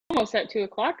almost at 2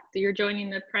 o'clock. You're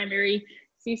joining the primary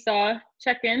Seesaw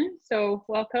check-in, so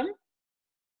welcome.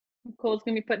 Nicole's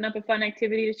going to be putting up a fun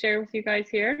activity to share with you guys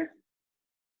here.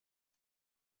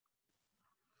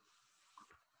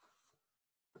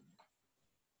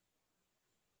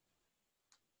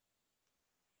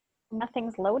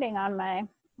 Nothing's loading on my, I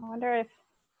wonder if,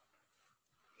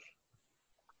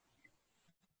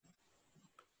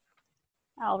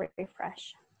 I'll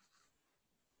refresh.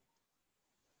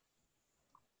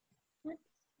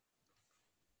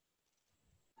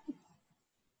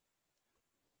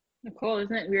 Nicole,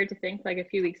 isn't it weird to think like a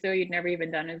few weeks ago you'd never even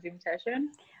done a Zoom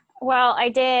session? Well, I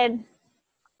did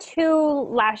 2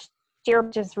 last year,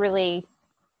 which is really,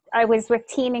 I was with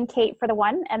Team and Kate for the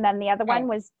one, and then the other one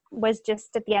was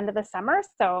just at the end of the summer,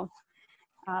 so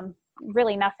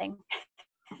really nothing.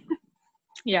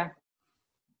 Yeah.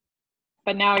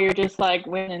 But now you're just like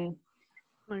winning,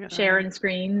 sharing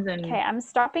screens and. Okay, I'm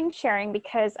stopping sharing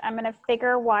because I'm going to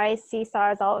figure why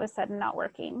Seesaw is all of a sudden not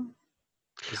working.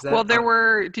 Well,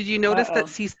 did you notice that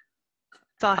Seesaw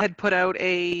had put out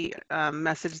a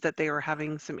message that they were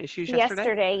having some issues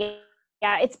yesterday?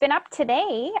 Yeah, it's been up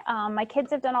today. My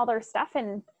kids have done all their stuff,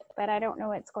 but I don't know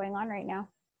what's going on right now.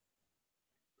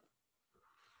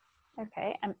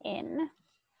 Okay, I'm in.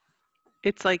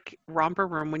 It's like Romper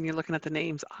Room when you're looking at the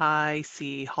names. I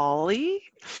see Holly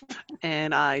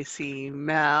and I see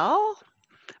Mel,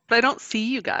 but I don't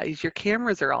see you guys. Your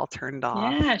cameras are all turned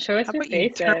off. Yeah, show us your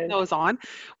faces. You turn those on.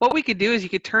 What we could do is you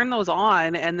could turn those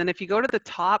on, and then if you go to the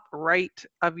top right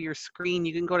of your screen,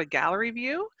 you can go to gallery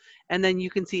view, and then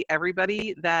you can see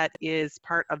everybody that is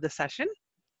part of the session.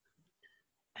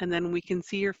 And then we can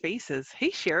see your faces.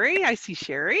 Hey, Sherry, I see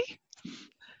Sherry.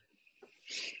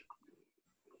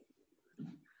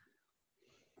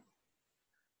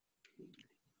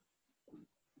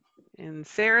 And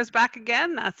Sarah's back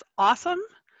again. That's awesome.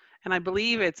 And I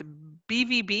believe it's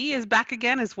BVB is back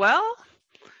again as well.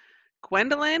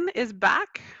 Gwendolyn is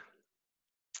back.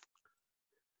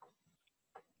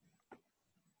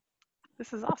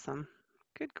 This is awesome.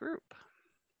 Good group.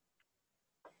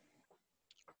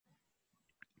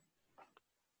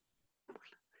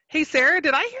 Hey, Sarah,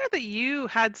 did I hear that you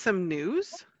had some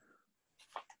news?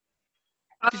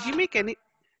 Did you make any?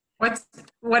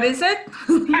 What is it?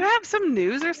 Do you have some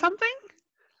news or something?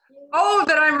 Oh,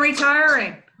 that I'm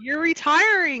retiring. You're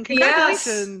retiring.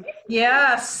 Congratulations.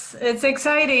 Yes, it's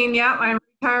exciting. Yep, I'm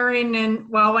retiring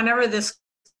whenever this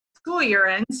school year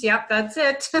ends. Yep, that's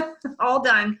it. All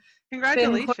done.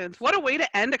 Congratulations. What a way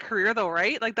to end a career though,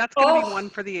 right? Like that's going to be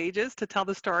one for the ages to tell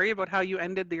the story about how you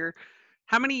ended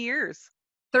how many years?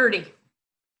 30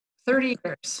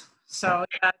 years. So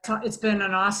it's been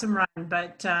an awesome run,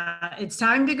 but it's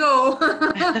time to go.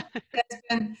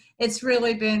 It's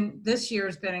really been, this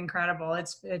year's been incredible.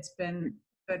 It's been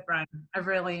a good run. I've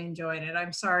really enjoyed it.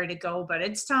 I'm sorry to go, but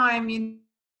it's time. You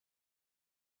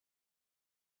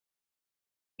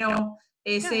know,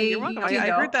 they say, you're welcome. I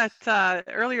heard that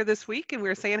earlier this week, and we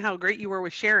were saying how great you were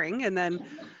with sharing, and then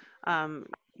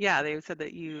they said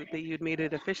that you'd made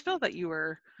it official that you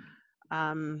were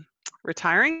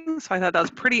retiring. So I thought that was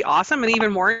pretty awesome, and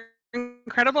even more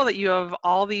incredible that you have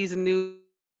all these new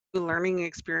learning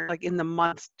experience like in the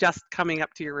months just coming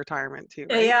up to your retirement too,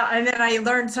 right? Yeah, and then I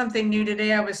learned something new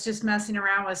today. I was just messing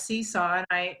around with Seesaw, and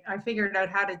I figured out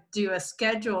how to do a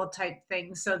schedule type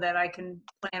thing so that I can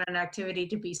plan an activity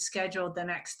to be scheduled the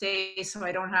next day, so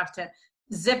I don't have to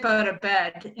zip out of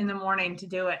bed in the morning to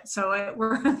do it. So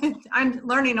I'm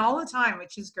learning all the time,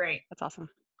 which is great. That's awesome.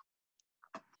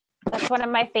 That's one of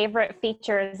my favorite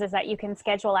features, is that you can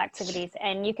schedule activities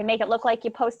and you can make it look like you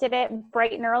posted it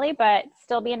bright and early, but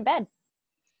still be in bed.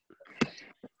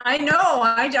 I know.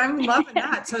 I'm loving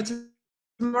that. So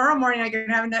tomorrow morning I can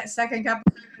have that second cup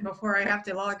before I have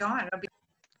to log on.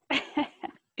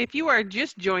 If you are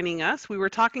just joining us, we were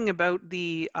talking about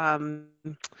the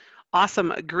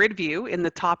awesome grid view in the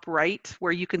top right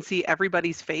where you can see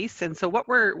everybody's face. And so what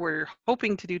we're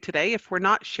hoping to do today, if we're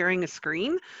not sharing a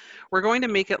screen, we're going to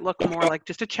make it look more like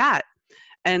just a chat.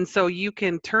 And so you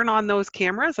can turn on those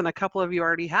cameras, and a couple of you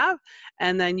already have,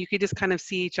 and then you could just kind of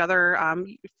see each other.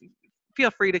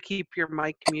 Feel free to keep your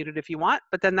mic muted if you want,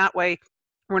 but then that way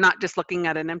we're not just looking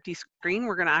at an empty screen.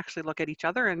 We're going to actually look at each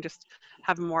other and just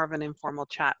have more of an informal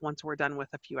chat once we're done with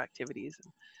a few activities.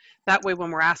 That way, when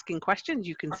we're asking questions,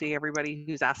 you can see everybody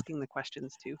who's asking the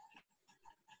questions too.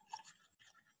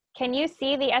 Can you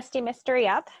see the SD Mystery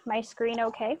up? My screen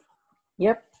okay?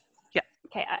 Yep. Yeah.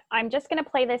 Okay, I'm just going to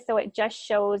play this so it just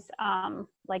shows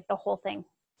like the whole thing.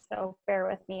 So bear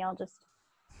with me, I'll just...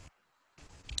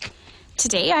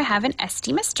 Today I have an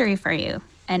SD mystery for you.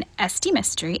 An SD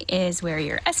mystery is where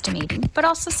you're estimating, but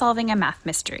also solving a math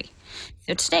mystery.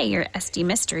 So today your SD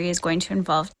mystery is going to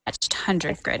involve a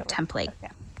 100th grid template.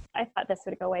 Okay. I thought this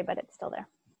would go away, but it's still there.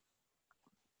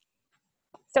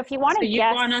 So if you want to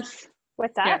guess,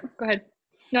 what's that? Yeah, go ahead.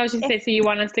 No, I was just saying, so you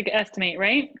want us to estimate,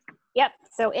 right? Yep.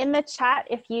 So in the chat,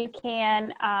 if you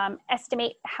can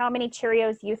estimate how many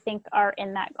Cheerios you think are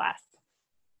in that glass.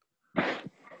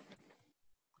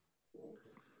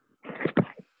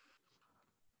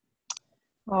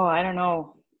 Oh, I don't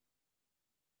know.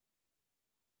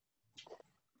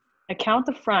 I count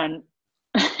the front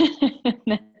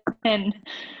and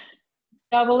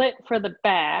double it for the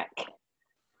back.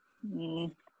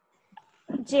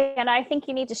 Jan, I think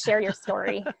you need to share your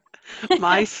story.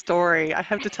 My story, I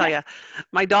have to tell you,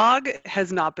 my dog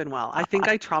has not been well. I think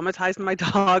I traumatized my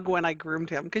dog when I groomed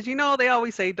him because, you know, they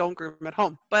always say don't groom at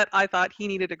home, but I thought he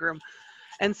needed a groom.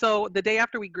 And so the day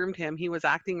after we groomed him, he was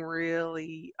acting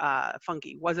really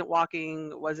funky, wasn't walking,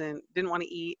 didn't want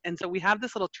to eat. And so we have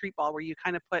this little treat ball where you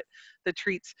kind of put the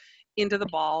treats into the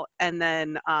ball and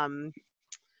then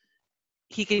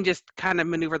he can just kind of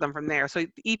maneuver them from there. So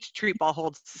each treat ball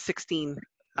holds 16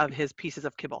 of his pieces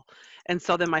of kibble. And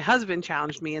so then my husband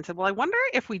challenged me and said, well, I wonder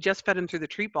if we just fed him through the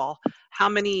treat ball, how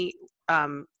many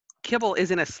kibble is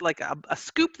in a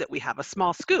scoop that we have, a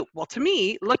small scoop. Well, to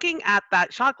me, looking at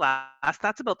that shot glass,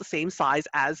 that's about the same size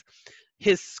as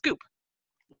his scoop.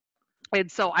 And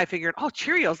so I figured, oh,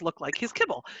 Cheerios look like his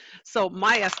kibble. So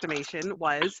my estimation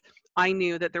was I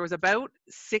knew that there was about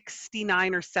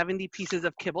 69 or 70 pieces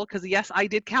of kibble because, yes, I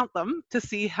did count them to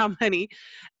see how many.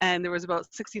 And there was about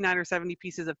 69 or 70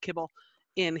 pieces of kibble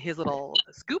in his little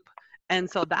scoop. And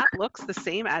so that looks the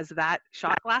same as that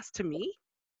shot glass to me.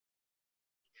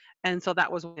 And so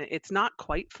that was, it's not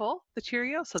quite full, the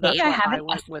Cheerio. So that's why I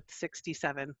went with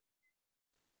 67.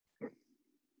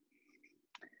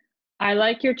 I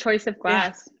like your choice of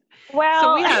glass. Yeah. Well,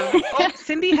 so we have,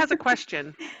 Cindy has a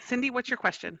question. Cindy, what's your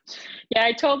question? Yeah,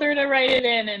 I told her to write it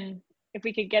in and if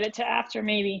we could get it to after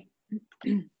maybe.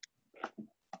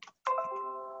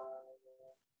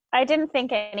 I didn't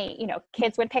think any,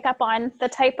 kids would pick up on the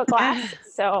type of glass.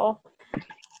 So.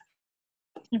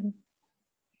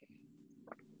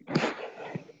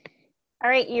 All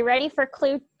right, you ready for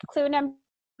clue number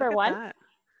one? That.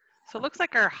 So it looks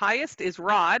like our highest is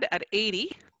Rod at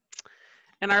 80,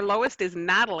 and our lowest is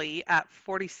Natalie at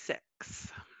 46.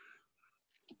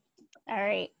 All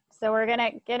right, so we're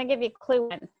gonna give you clue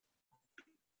one.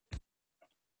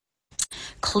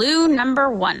 Clue number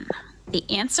one. The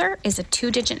answer is a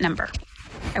 2-digit number.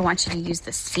 I want you to use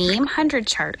the same 100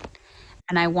 chart,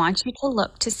 and I want you to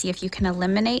look to see if you can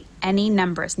eliminate any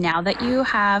numbers now that you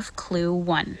have clue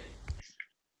one.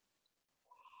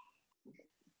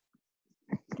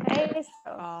 Okay,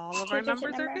 so all of our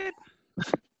numbers are good.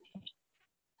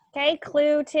 Okay,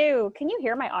 clue two. Can you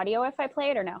hear my audio if I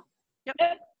play it or no? Yep.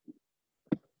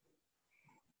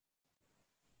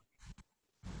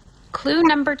 Clue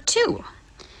number two.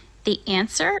 The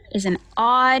answer is an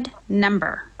odd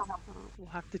number. We'll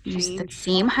have to use the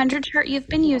same 100 chart you've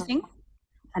been using,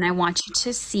 and I want you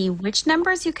to see which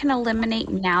numbers you can eliminate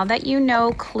now that you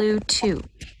know clue two.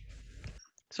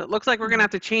 So it looks like we're going to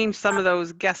have to change some of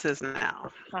those guesses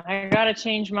now. I got to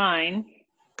change mine.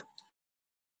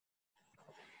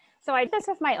 So I did this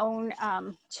with my own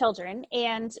children,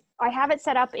 and I have it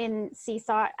set up in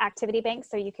Seesaw Activity Bank,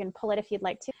 so you can pull it if you'd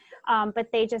like to. But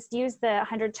they just use the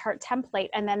 100 chart template,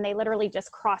 and then they literally just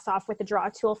cross off with the draw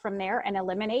tool from there and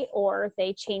eliminate, or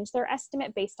they change their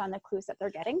estimate based on the clues that they're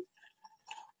getting.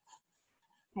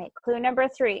 Okay, clue number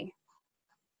three.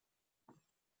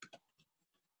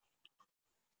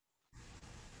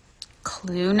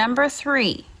 Clue number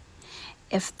three.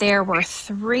 If there were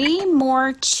 3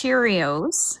 more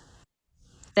Cheerios,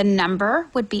 the number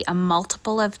would be a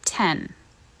multiple of 10.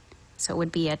 So it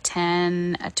would be a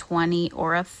 10, a 20,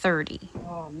 or a 30.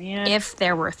 Oh, man. If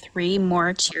there were 3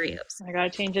 more Cheerios. I got to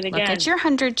change it again. Look at your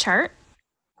 100 chart.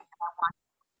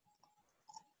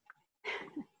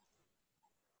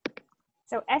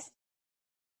 So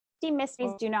SD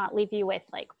mysteries do not leave you with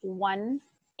like one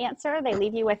answer. They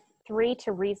leave you with 3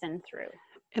 to reason through.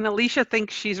 And Alicia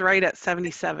thinks she's right at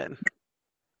 77.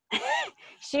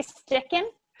 She's sticking.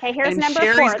 Okay, here's and number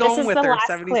Sherry's 4. Going this is with the her, last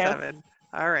 77. clue.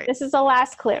 All right. This is the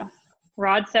last clue.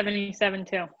 Rod 77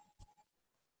 too.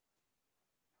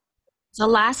 The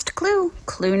last clue,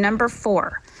 clue number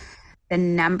 4. The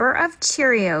number of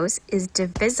Cheerios is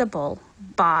divisible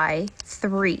by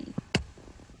 3.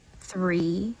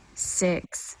 3,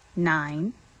 6,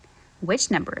 9.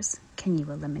 Which numbers can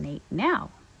you eliminate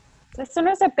now? This one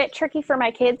was a bit tricky for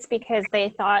my kids because they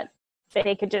thought that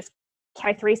they could just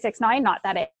by 369, not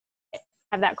that it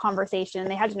have that conversation.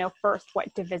 They had to know first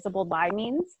what divisible by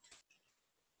means.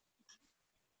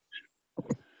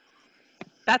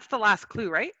 That's the last clue,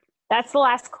 right? That's the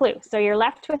last clue. So you're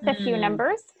left with a few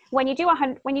numbers. When you do it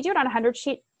on a 100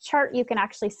 sheet chart, you can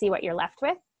actually see what you're left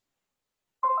with.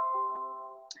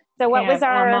 So what was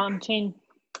our mom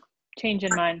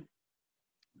changing mine?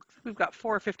 We've got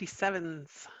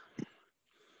 457s.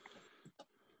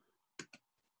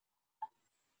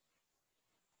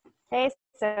 Okay,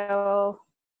 so,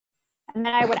 and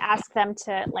then I would ask them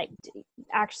to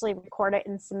actually record it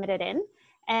and submit it in.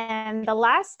 And the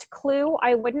last clue,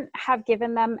 I wouldn't have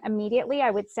given them immediately.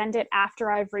 I would send it after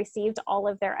I've received all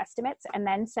of their estimates and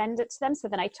then send it to them. So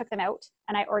then I took them out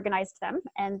and I organized them,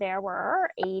 and there were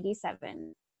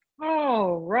 87.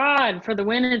 Oh, Rod, for the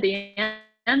win at the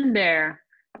end there.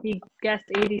 He guessed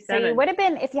 87. So you would have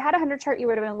been, if you had a 100 chart, you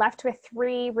would have been left with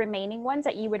 3 remaining ones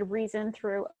that you would reason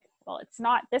through. Well, it's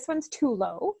not, this one's too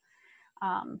low,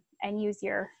 and use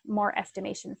your more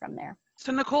estimation from there.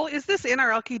 So Nicole, is this in our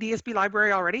LKDSB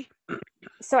library already?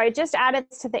 So I just added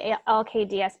to the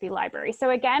LKDSB library.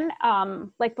 So again,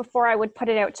 like before I would put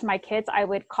it out to my kids, I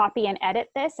would copy and edit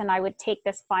this, and I would take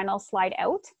this final slide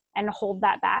out and hold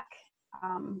that back.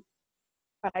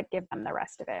 But I'd give them the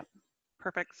rest of it.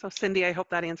 Perfect. So Cindy, I hope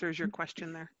that answers your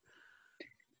question there.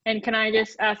 And can I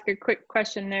just ask a quick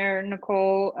question there,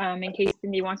 Nicole, in case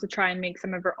Cindy wants to try and make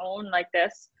some of her own like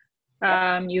this?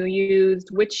 You used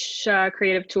which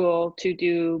creative tool to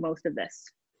do most of this?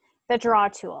 The draw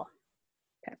tool.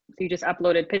 Okay. So you just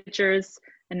uploaded pictures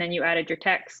and then you added your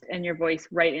text and your voice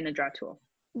right in the draw tool.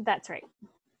 That's right.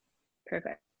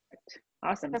 Perfect.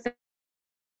 Awesome.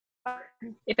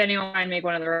 If anyone wants to make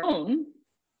one of their own,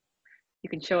 you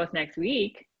can show us next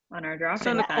week on our draw.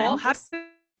 So Nicole, how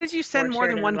did you send more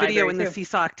than one video in the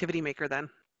Seesaw Activity Maker then?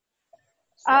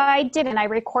 I didn't. I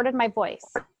recorded my voice.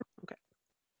 Okay.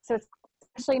 So it's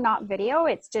actually not video.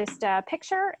 It's just a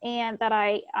picture and that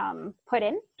I put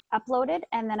in, uploaded,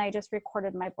 and then I just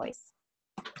recorded my voice.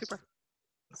 Super.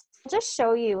 I'll just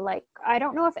show you, like, I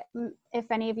don't know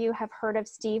if any of you have heard of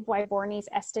Steve Wyborny's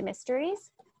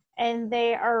Estimysteries, and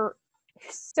they are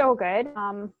so good.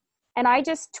 And I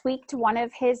just tweaked one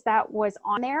of his that was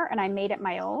on there and I made it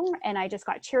my own, and I just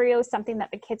got Cheerios, something that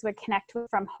the kids would connect with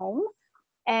from home.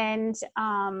 And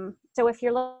so if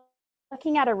you're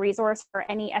looking at a resource for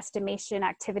any estimation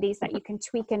activities that you can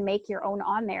tweak and make your own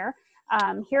on there,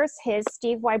 here's his,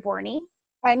 Steve Wyborny.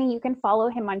 And you can follow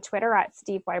him on Twitter at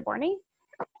Steve Wyborny.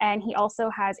 And he also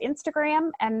has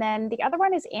Instagram. And then the other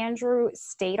one is Andrew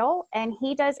Stadel, and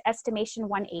he does Estimation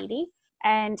 180.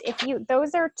 And if you,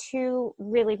 those are 2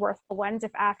 really worthwhile ones.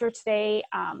 If after today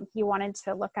you wanted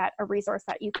to look at a resource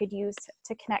that you could use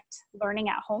to connect learning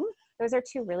at home, those are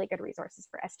 2 really good resources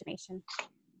for estimation.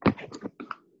 Okay.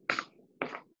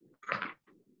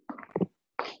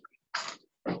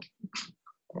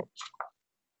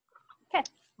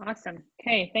 Awesome.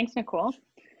 Okay, thanks, Nicole.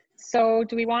 So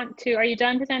do we want to, are you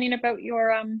done presenting about your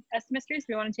Estimysteries? Do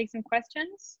we want to take some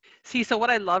questions? See, so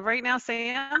what I love right now,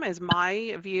 Sam, is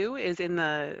my view is in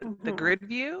the grid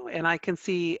view, and I can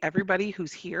see everybody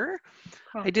who's here.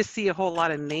 Oh. I just see a whole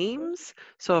lot of names.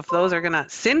 So if those are gonna,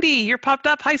 Cindy, you're popped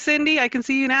up. Hi, Cindy, I can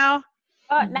see you now.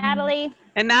 Oh, Natalie.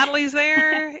 And Natalie's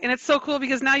there, and it's so cool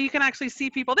because now you can actually see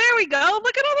people. There we go.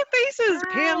 Look at all the faces.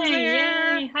 Hi, Pam's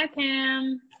there. Yay. Hi,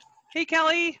 Pam. Hey,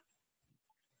 Kelly.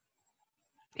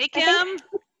 Hey, Kim.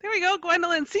 There we go,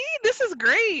 Gwendolyn. See, this is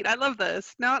great. I love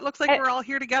this. Now it looks like we're all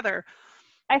here together.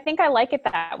 I think I like it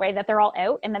that way, that they're all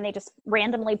out and then they just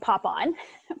randomly pop on.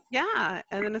 Yeah,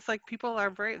 and then it's like people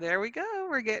are there we go.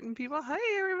 We're getting people. Hi,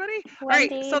 everybody.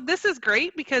 Wendy. All right, so this is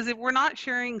great because if we're not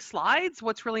sharing slides,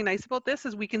 what's really nice about this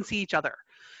is we can see each other.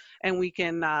 And we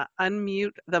can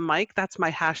unmute the mic. That's my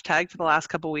hashtag for the last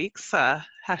couple weeks.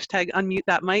 Hashtag unmute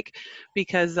that mic,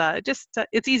 because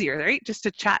it's easier, right? Just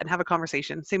to chat and have a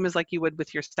conversation. Same as like you would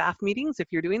with your staff meetings if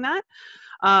you're doing that.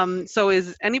 So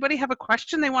is anybody have a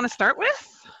question they want to start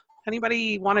with?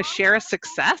 Anybody want to share a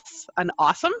success, an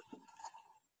awesome?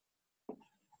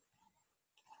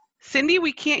 Cindy,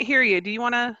 we can't hear you. Do you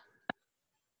want to?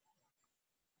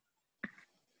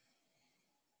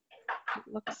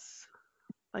 It looks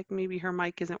like maybe her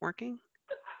mic isn't working.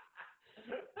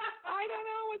 I don't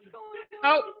know what's going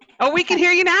on. Oh, we can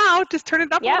hear you now. Just turn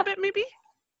it up a little bit, maybe.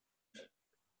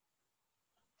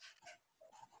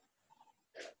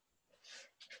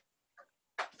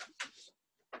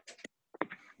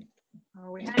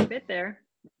 Oh, we had a bit there.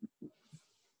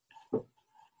 All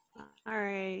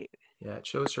right. Yeah, it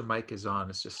shows her mic is on.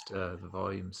 It's just the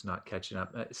volume's not catching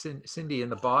up. Cindy, in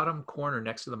the bottom corner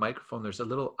next to the microphone, there's a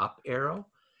little up arrow.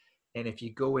 And if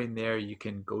you go in there, you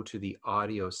can go to the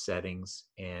audio settings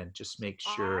and just make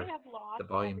sure the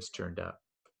volume's turned up.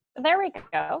 There we go.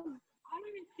 I don't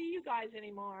even see you guys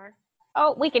anymore.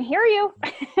 Oh, we can hear you.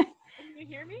 Can you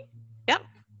hear me? Yep.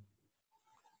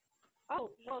 Oh,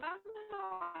 well, that's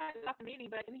how I left the meeting,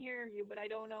 but I can hear you, but I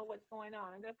don't know what's going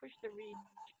on. I'm going to push the read.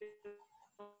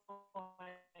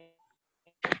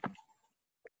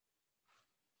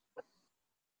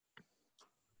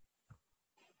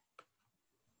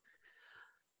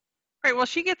 All right, well,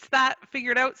 she gets that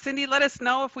figured out. Cindy, let us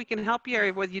know if we can help you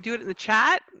or whether you do it in the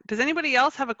chat. Does anybody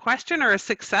else have a question or a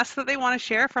success that they want to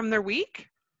share from their week?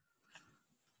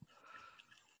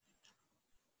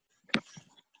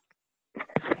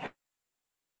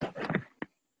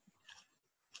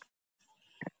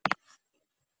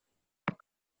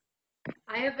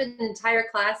 I have an entire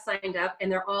class signed up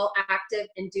and they're all active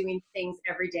and doing things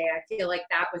every day. I feel like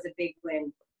that was a big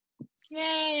win.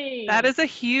 Yay! That is a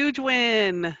huge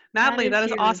win. Natalie, that is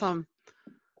huge. awesome.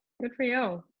 Good for you. Do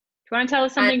you want to tell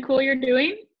us something cool you're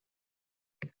doing?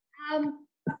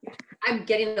 I'm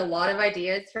getting a lot of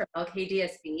ideas from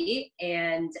LKDSB,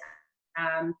 and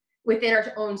within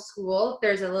our own school,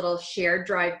 there's a little shared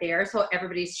drive there. So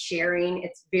everybody's sharing.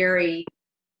 It's very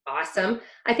awesome.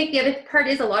 I think the other part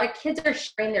is a lot of kids are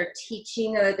sharing their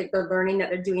teaching, their learning that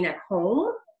they're doing at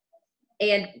home.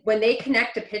 And when they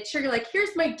connect a picture, you're like,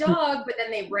 here's my dog, but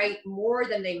then they write more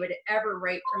than they would ever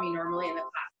write for me normally in the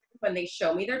class when they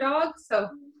show me their dog. So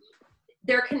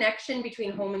their connection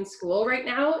between home and school right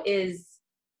now is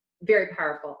very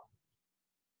powerful.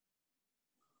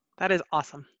 That is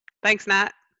awesome. Thanks,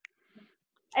 Nat.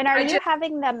 And are you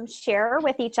having them share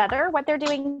with each other what they're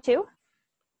doing too?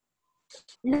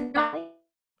 Not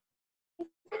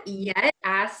yet.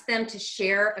 Ask them to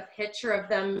share a picture of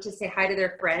them to say hi to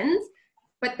their friends.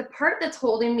 But the part that's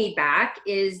holding me back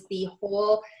is the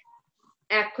whole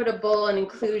equitable and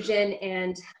inclusion,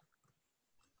 and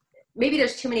maybe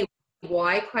there's too many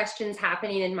why questions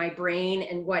happening in my brain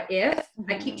and what if.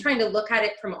 I keep trying to look at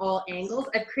it from all angles.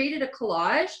 I've created a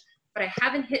collage, but I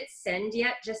haven't hit send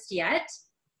yet, just yet.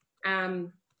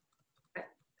 I'm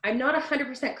not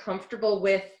 100% comfortable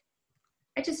with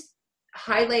just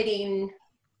highlighting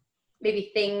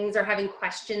maybe things or having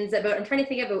questions about. I'm trying to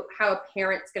think about how a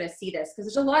parent's going to see this, because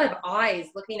there's a lot of eyes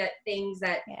looking at things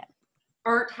that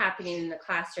aren't happening in the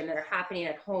classroom, that are happening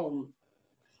at home.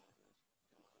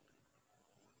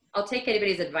 I'll take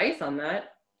anybody's advice on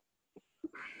that.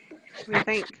 What do you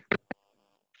think?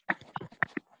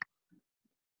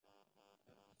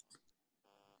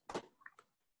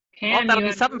 Well, that'll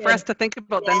be something for us to think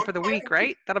about then for the week,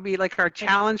 right? That'll be like our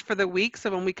challenge for the week. So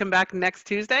when we come back next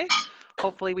Tuesday,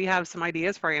 hopefully we have some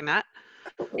ideas for you, Nat.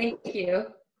 Thank you.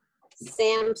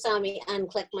 Sam saw me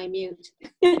unclick my mute.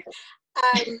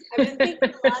 I've been thinking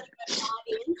a lot about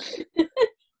audience,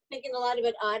 thinking a lot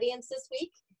about audience this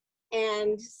week.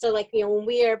 And so, like, you know, when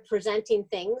we are presenting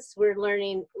things, we're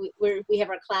learning, we have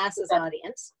our class as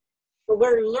audience, but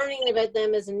we're learning about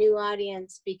them as a new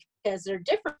audience because they're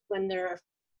different when they're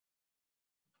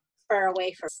far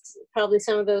away from us. Probably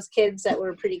some of those kids that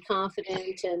were pretty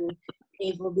confident and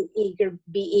able to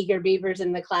be eager beavers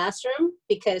in the classroom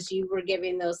because you were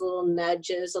giving those little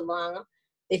nudges along.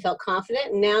 They felt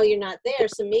confident, and now you're not there,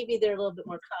 so maybe they're a little bit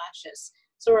more cautious.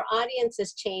 So our audience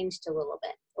has changed a little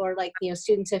bit. Or like, you know,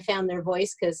 students have found their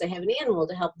voice because they have an animal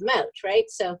to help them out, right?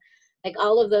 So like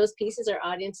all of those pieces, our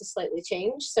audience has slightly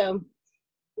changed. So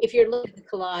if you're looking at the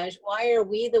collage, why are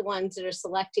we the ones that are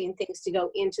selecting things to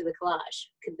go into the collage?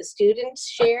 Could the students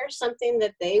share something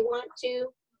that they want to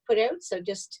put out? So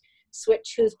just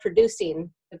switch who's producing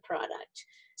the product.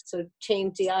 So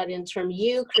change the audience from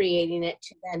you creating it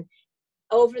to then,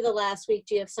 over the last week,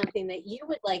 do you have something that you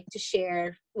would like to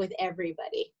share with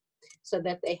everybody so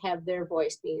that they have their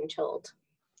voice being told?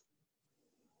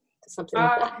 Something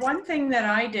like that. One thing that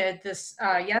I did this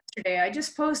yesterday, I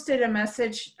just posted a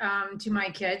message to my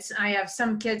kids. I have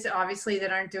some kids obviously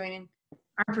that aren't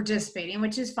participating,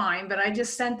 which is fine, but I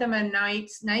just sent them a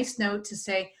nice note to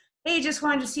say, hey, just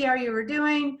wanted to see how you were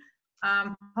doing.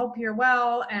 Hope you're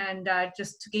well, and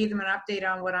just gave them an update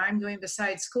on what I'm doing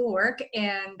besides schoolwork.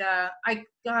 And I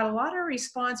got a lot of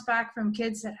response back from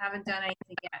kids that haven't done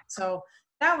anything yet. So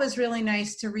that was really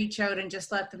nice to reach out and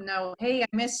just let them know, hey, I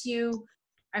miss you.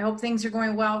 I hope things are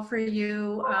going well for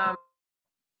you.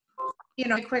 You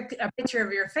know, a picture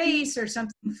of your face or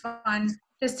something fun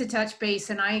just to touch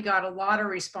base. And I got a lot of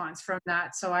response from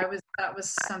that. So that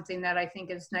was something that I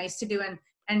think is nice to do.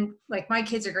 And like my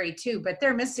kids are great too, but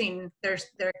they're missing their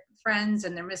friends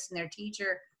and they're missing their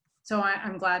teacher. So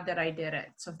I'm glad that I did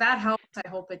it. So if that helps, I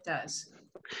hope it does.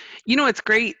 You know, it's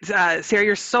great, Sarah,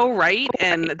 you're so right.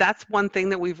 And that's one thing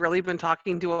that we've really been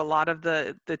talking to a lot of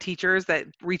the teachers that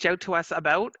reach out to us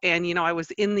about. And, you know, I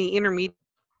was in the intermediate,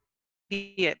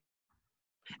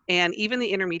 and even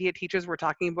the intermediate teachers were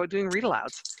talking about doing read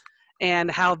alouds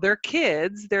and how their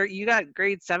kids, you got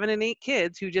grade 7 and 8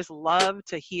 kids who just love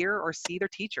to hear or see their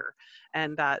teacher.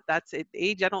 And that's it.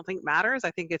 Age, I don't think matters.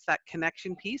 I think it's that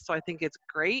connection piece. So I think it's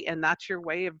great. And that's your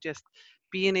way of just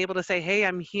being able to say, hey,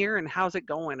 I'm here and how's it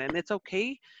going? And it's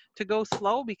okay to go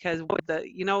slow, because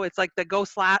it's like the go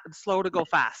slow to go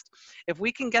fast. If we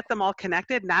can get them all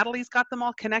connected, Natalie's got them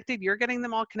all connected, you're getting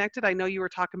them all connected. I know you were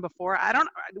talking before.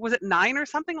 Was it 9 or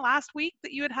something last week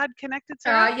that you had connected,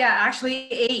 Sarah? Yeah,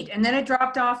 actually 8. And then it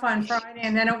dropped off on Friday,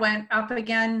 and then it went up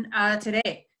again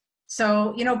today.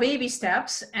 So, you know, baby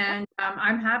steps, and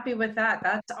I'm happy with that.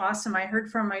 That's awesome. I heard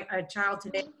from a child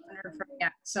today. I haven't heard from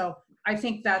yet. So I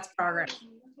think that's progress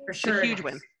for sure. It's a huge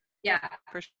win. Yeah,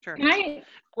 for sure. Can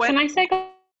I say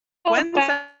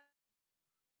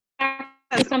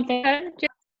something?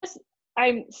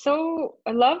 I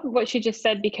love what she just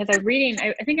said, because I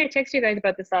think I texted you guys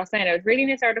about this last night. I was reading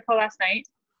this article last night,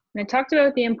 and it talked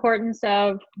about the importance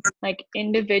of like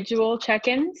individual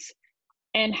check-ins,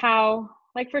 and how,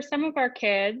 like, for some of our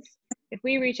kids, if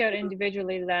we reach out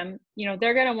individually to them, you know,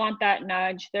 they're going to want that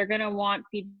nudge. They're going to want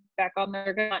feedback on,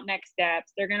 they're going to want next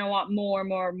steps. They're going to want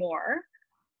more.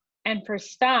 And for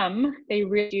some, they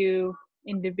really do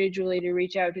individually to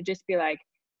reach out to just be like,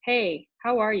 hey,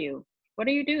 how are you? What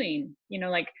are you doing? You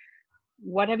know, like,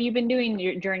 what have you been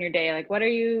doing during your day? Like, what are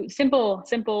you, simple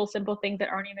things that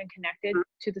aren't even connected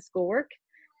to the schoolwork,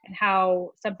 and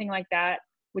how something like that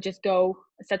would just go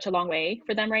such a long way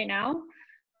for them right now.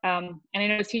 And I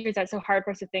know as teachers, that's so hard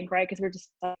for us to think, right? Because we're just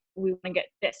like, we want to get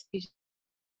this,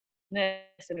 and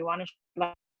we want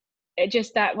to, it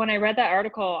just, that when I read that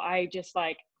article, I just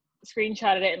like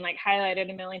screenshotted it and like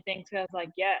highlighted a million things, because I was like,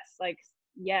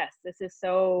 yes, this is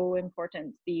so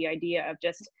important. The idea of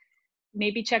just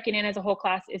maybe checking in as a whole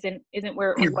class isn't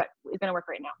where what is going to work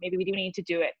right now. Maybe we do need to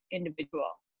do it individual,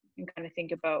 and kind of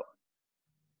think about,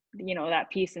 you know,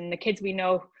 that piece. And the kids we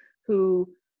know who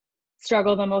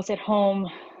struggle the most at home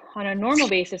on a normal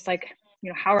basis, like,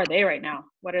 you know, how are they right now?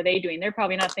 What are they doing? They're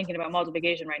probably not thinking about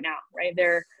multiplication right now, right?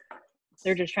 They're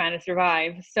just trying to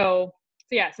survive. So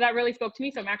that really spoke to me.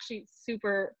 So I'm actually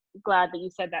super glad that you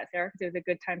said that, Sarah, because it was a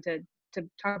good time to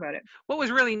talk about it. What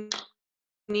was really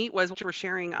neat was what you were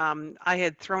sharing. I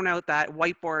had thrown out that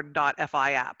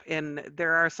whiteboard.fi app, and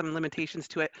there are some limitations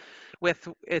to it.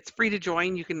 It's free to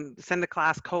join. You can send a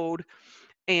class code,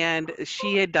 and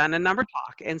she had done a number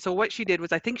talk. And so what she did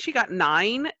was, I think she got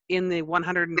 9 in the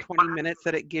 120 minutes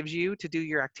that it gives you to do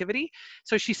your activity.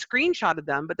 So she screenshotted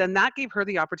them, but then that gave her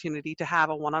the opportunity to have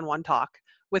a one-on-one talk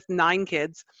with 9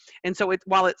 kids. And so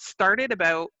while it started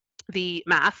about the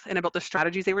math and about the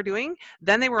strategies they were doing,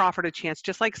 then they were offered a chance,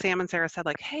 just like Sam and Sarah said,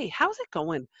 like, hey, how's it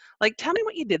going? Like, tell me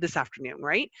what you did this afternoon,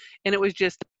 right? And it was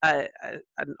just an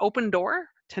open door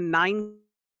to 9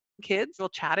 kids still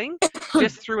chatting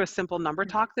just through a simple number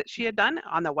talk that she had done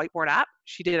on the whiteboard app.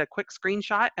 She did a quick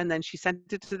screenshot, and then she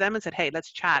sent it to them and said, hey,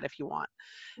 let's chat if you want.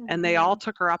 And they all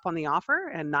took her up on the offer,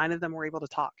 and 9 of them were able to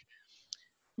talk.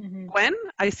 Gwen,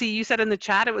 I see you said in the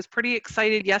chat it was pretty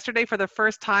excited yesterday. For the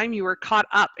first time, you were caught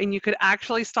up and you could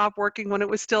actually stop working when it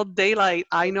was still daylight.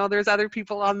 I know there's other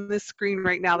people on this screen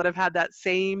right now that have had that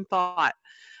same thought.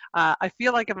 I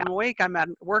feel like if I'm awake, I'm at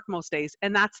work most days.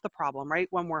 And that's the problem, right?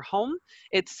 When we're home,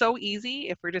 it's so easy,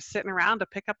 if we're just sitting around, to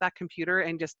pick up that computer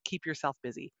and just keep yourself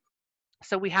busy.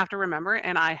 So we have to remember,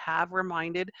 and I have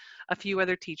reminded a few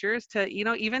other teachers to, you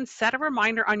know, even set a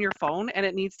reminder on your phone, and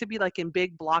it needs to be like in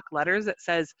big block letters that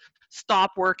says,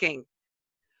 stop working,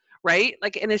 right?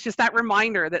 Like, and it's just that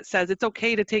reminder that says it's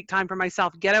okay to take time for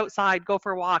myself, get outside, go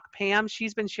for a walk. Pam,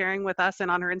 she's been sharing with us and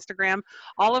on her Instagram,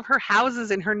 all of her houses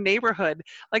in her neighborhood.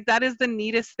 Like, that is the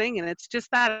neatest thing. And it's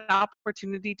just that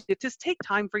opportunity to just take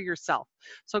time for yourself.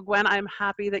 So Gwen, I'm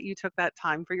happy that you took that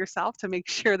time for yourself to make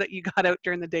sure that you got out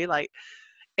during the daylight.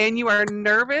 And you are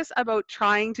nervous about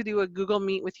trying to do a Google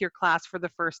Meet with your class for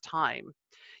the first time.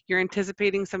 You're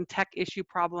anticipating some tech issue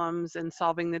problems and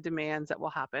solving the demands that will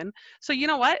happen. So you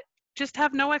know what? Just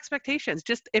have no expectations.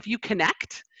 Just if you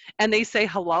connect and they say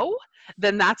hello,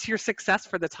 then that's your success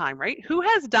for the time, right? Who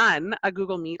has done a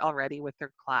Google Meet already with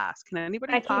their class? Can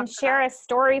anybody? I can share a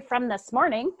story from this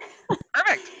morning.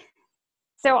 Perfect.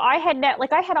 So I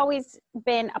had always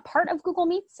been a part of Google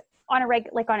Meets on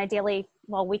a daily,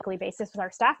 weekly basis with our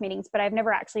staff meetings, but I've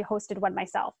never actually hosted one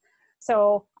myself.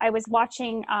 So I was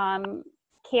watching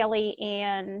Kaylee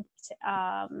and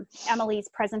Emily's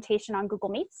presentation on Google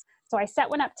Meets. So I set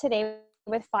one up today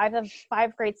with five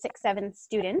grade 6-7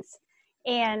 students,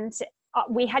 and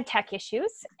we had tech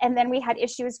issues, and then we had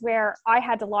issues where I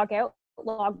had to log out,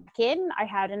 log in. I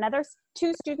had another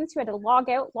 2 students who had to log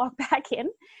out, log back in.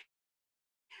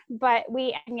 But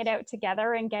we hang it out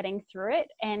together and getting through it.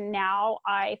 And now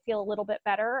I feel a little bit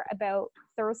better about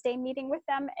Thursday meeting with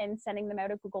them and sending them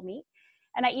out a Google Meet.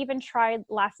 And I even tried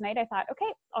last night. I thought,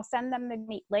 okay, I'll send them the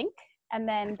Meet link, and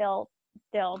then they'll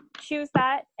choose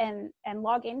that and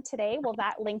log in today. Well,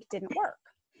 that link didn't work.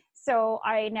 So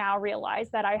I now realize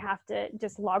that I have to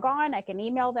just log on. I can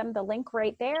email them the link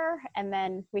right there, and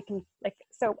then we can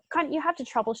you have to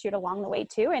troubleshoot along the way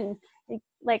too. And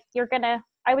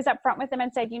I was upfront with them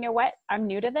and said, you know what, I'm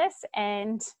new to this,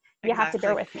 and you have to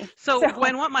bear with me. So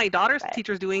when what my daughter's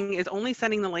teacher's doing is only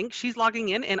sending the link, she's logging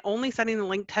in and only sending the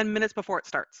link 10 minutes before it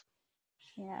starts.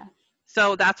 Yeah.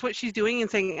 So that's what she's doing,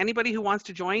 and saying anybody who wants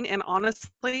to join. And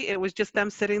honestly, it was just them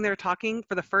sitting there talking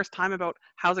for the first time about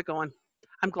how's it going.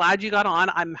 I'm glad you got on.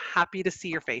 I'm happy to see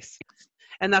your face.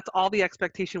 And that's all the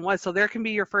expectation was. So there can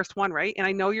be your first one, right? And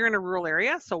I know you're in a rural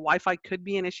area, so Wi-Fi could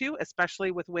be an issue,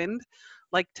 especially with wind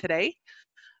like today.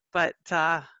 But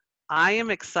I am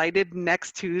excited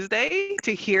next Tuesday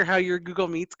to hear how your Google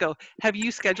Meets go. Have you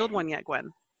scheduled one yet,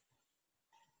 Gwen?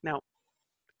 No.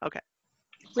 Okay.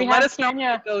 So let us know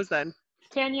how it goes then.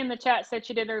 Tanya in the chat said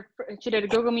she did a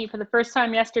Google Meet for the first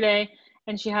time yesterday,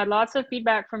 and she had lots of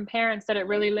feedback from parents that it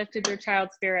really lifted their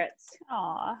child's spirits.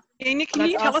 Aw. Anya, can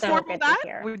you tell us more about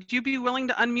that? Would you be willing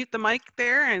to unmute the mic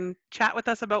there and chat with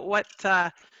us about what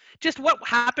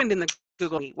happened in the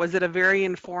Google Meet? Was it a very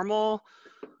informal?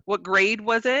 What grade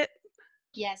was it?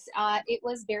 Yes, it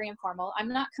was very informal. I'm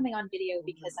not coming on video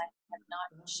because I have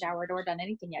not showered or done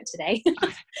anything yet today.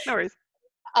 No worries.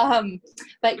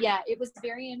 But yeah, it was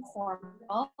very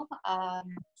informal.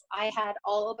 I had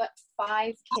all but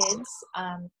 5 kids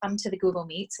come to the Google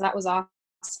Meet, so that was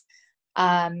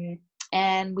awesome.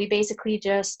 And we basically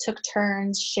just took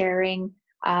turns sharing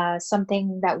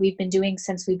something that we've been doing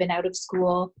since we've been out of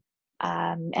school.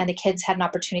 And the kids had an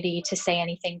opportunity to say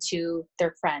anything to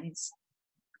their friends.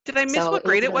 Did I miss what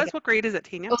grade it was? What grade is it,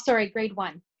 Tina? Oh, sorry, grade 1.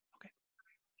 Okay.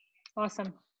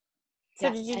 Awesome.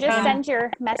 So did you just send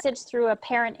your message through a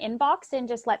parent inbox and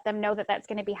just let them know that that's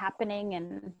going to be happening?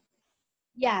 And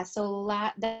yeah, so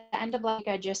the end of last week,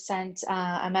 I just sent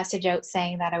a message out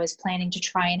saying that I was planning to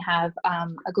try and have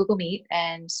a Google Meet,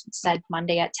 and said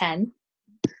Monday at 10.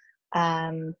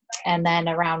 And then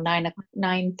around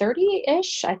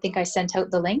 9:30-ish, I think I sent out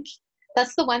the link.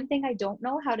 That's the one thing I don't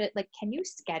know how to, can you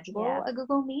schedule a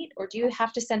Google Meet, or do you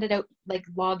have to send it out,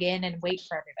 log in and wait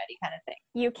for everybody kind of thing?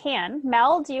 You can.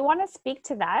 Mel, do you want to speak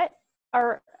to that?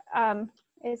 Or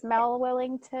is Mel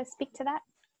willing to speak to that?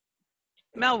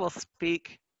 Mel will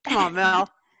speak. Come on, Mel.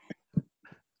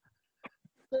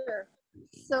 Sure.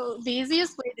 So the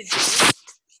easiest way to do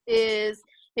it is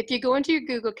if you go into your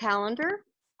Google Calendar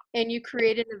and you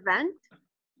create an event,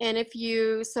 and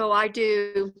so I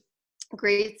do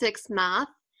grade 6 math,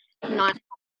 9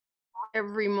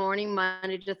 every morning,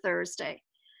 Monday to Thursday.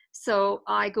 So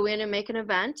I go in and make an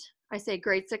event. I say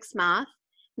grade 6 math,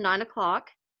 9 o'clock.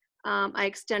 I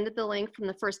extended the link from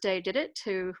the first day I did it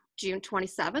to June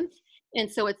 27th.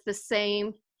 And so it's the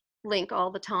same link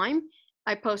all the time.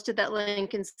 I posted that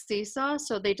link in Seesaw.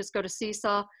 So they just go to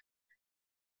Seesaw,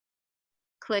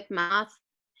 click math.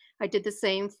 I did the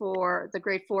same for the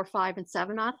grade 4, 5, and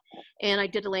 7 math, and I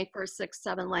did a link for 6,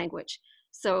 7 language.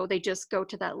 So they just go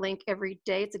to that link every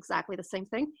day. It's exactly the same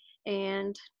thing.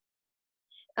 And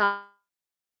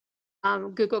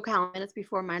Google Calendar minutes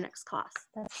before my next class.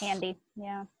 That's handy,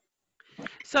 yeah.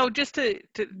 So just to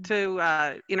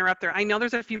interrupt there, I know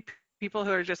there's a few people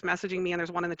who are just messaging me, and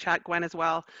there's one in the chat, Gwen, as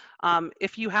well.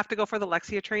 If you have to go for the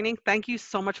Lexia training, thank you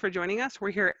so much for joining us.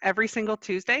 We're here every single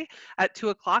Tuesday at 2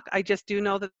 o'clock. I just do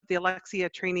know that the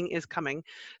Lexia training is coming.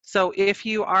 So if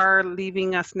you are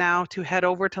leaving us now to head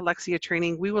over to Lexia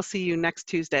training, we will see you next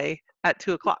Tuesday at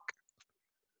 2 o'clock.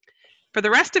 For the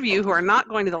rest of you who are not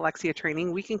going to the Lexia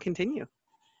training, we can continue.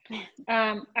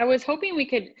 I was hoping we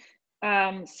could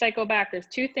cycle back. There's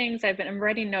 2 things I'm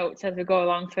writing notes as we go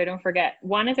along so I don't forget.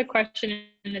 One is a question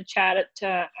in the chat.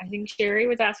 I think Sherry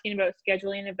was asking about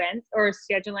scheduling events or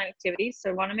scheduling activities.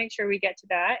 So I want to make sure we get to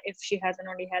that if she hasn't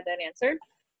already had that answered.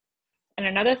 And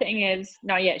another thing is,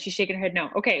 not yet, she's shaking her head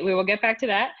no. Okay, we will get back to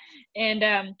that.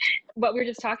 And what we were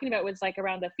just talking about was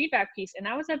around the feedback piece. And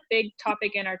that was a big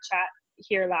topic in our chat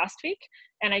here last week.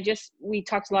 And we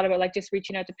talked a lot about just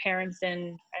reaching out to parents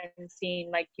and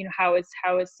seeing how is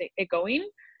it going.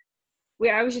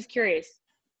 I was just curious,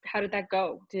 how did that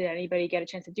go? Did anybody get a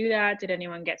chance to do that? Did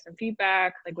anyone get some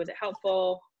feedback? Was it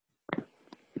helpful?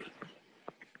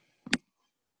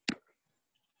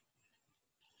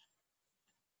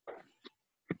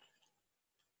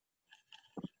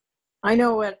 I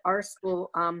know at our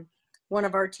school, one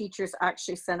of our teachers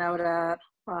actually sent out a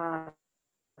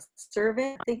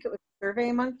survey, I think it was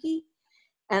Survey Monkey,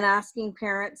 and asking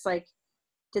parents, like,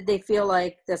 did they feel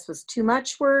like this was too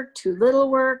much work, too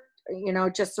little work, you know,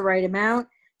 just the right amount?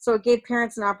 So it gave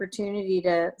parents an opportunity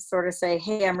to sort of say,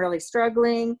 hey, I'm really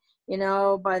struggling. You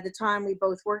know, by the time we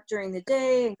both work during the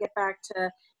day and get back to,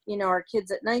 you know, our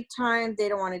kids at nighttime, they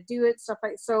don't want to do it, stuff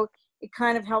like, so it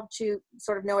kind of helped you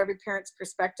sort of know every parent's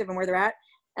perspective and where they're at.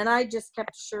 And I just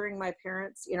kept assuring my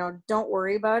parents, you know, don't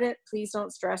worry about it. Please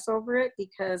don't stress over it,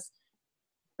 because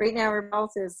right now our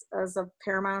health is of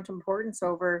paramount importance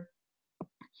over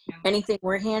anything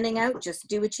we're handing out. Just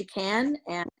do what you can.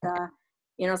 And,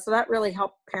 you know, so that really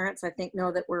helped parents, I think,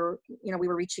 know that we're, you know, we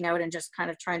were reaching out and just kind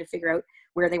of trying to figure out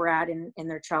where they were at in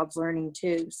their child's learning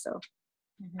too. So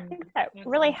I think that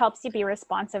really helps you be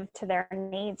responsive to their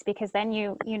needs, because then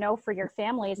you know for your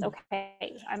families,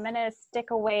 okay, I'm going to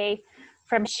stick away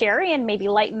from Sherry and maybe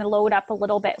lighten the load up a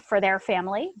little bit for their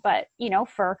family. But, you know,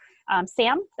 for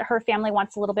Sam, her family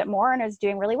wants a little bit more and is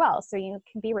doing really well. So you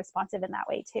can be responsive in that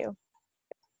way too.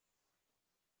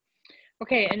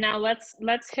 Okay, and now let's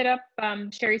hit up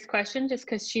Sherry's question, just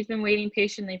because she's been waiting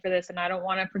patiently for this and I don't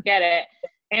want to forget it.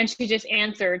 And she just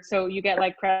answered, so you get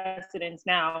like precedence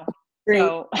now. Great.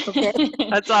 So Okay.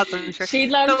 That's awesome. Sure. She'd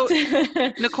love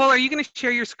to. Nicole, are you going to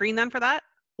share your screen then for that?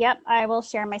 Yep, I will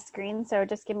share my screen. So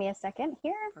just give me a second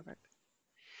here. Perfect.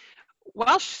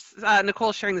 While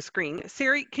Nicole's sharing the screen,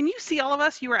 Siri, can you see all of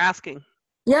us? You were asking.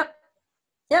 Yep.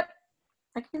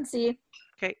 I can see you.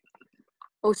 Okay.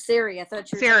 Oh, Siri. I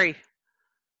thought you were Siri.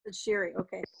 Sherry.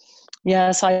 Okay.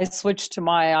 Yes, I switched to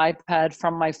my iPad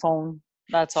from my phone.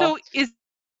 That's all. So is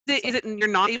it you're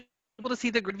not able to see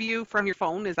the grid view from your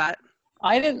phone? Is that?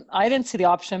 I didn't see the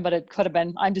option, but it could have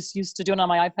been. I'm just used to doing it on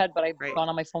my iPad, but I've gone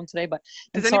on my phone today. But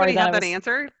does anybody have that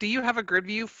answer? Do you have a grid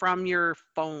view from your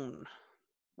phone?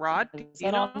 Rod, do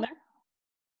you know? On there?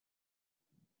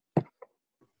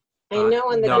 I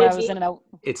know on the no, grid I was view. in and out.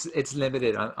 It's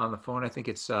limited on the phone. I think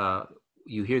it's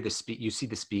you hear you see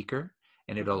the speaker,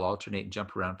 and it'll alternate and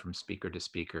jump around from speaker to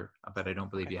speaker. But I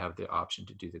don't believe you have the option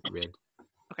to do the grid.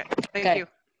 Okay, thank you.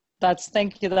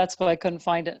 Thank you. That's why I couldn't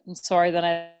find it. I'm sorry that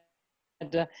I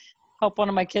had to help one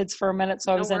of my kids for a minute,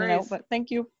 so I was in and out. But thank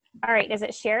you. All right, is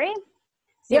it Sherry?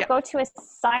 So you go to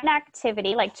assign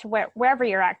activity, like to wherever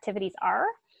your activities are,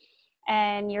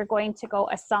 and you're going to go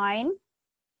assign.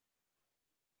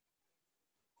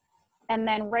 And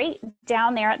then right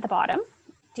down there at the bottom,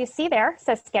 do you see there, it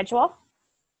says schedule?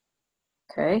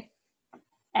 Okay.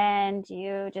 And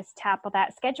you just tap on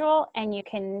that schedule and you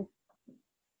can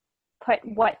put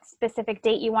what specific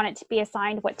date you want it to be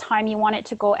assigned, what time you want it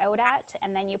to go out at,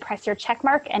 and then you press your check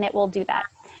mark and it will do that.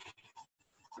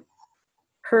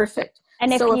 Perfect.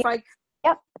 And so if I,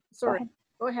 yep. Sorry,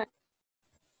 go ahead.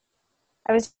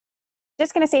 I was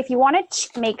just going to say, if you want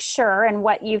to make sure and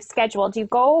what you've scheduled, do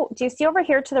you see over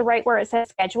here to the right where it says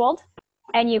scheduled?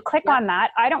 And you click on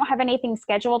that. I don't have anything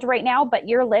scheduled right now, but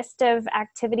your list of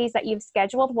activities that you've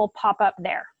scheduled will pop up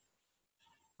there.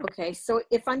 Okay, so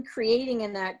if I'm creating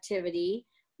an activity,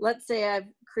 let's say I've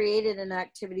created an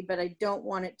activity, but I don't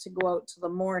want it to go out till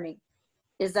the morning.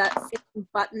 Is that same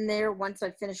button there once I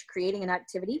finish creating an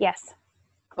activity? Yes.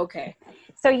 Okay.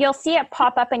 So you'll see it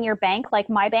pop up in your bank, like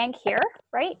my bank here,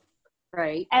 right?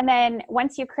 Right. And then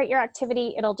once you create your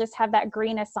activity, it'll just have that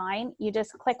green assign. You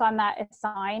just click on that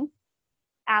assign.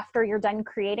 After you're done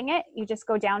creating it, you just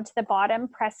go down to the bottom,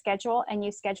 press schedule, and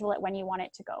you schedule it when you want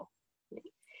it to go.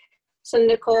 So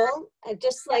Nicole,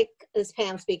 just like as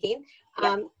Pam speaking,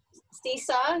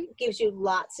 Seesaw gives you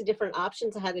lots of different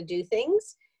options of how to do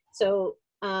things. So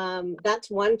that's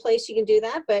one place you can do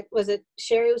that. But was it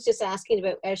Sherry was just asking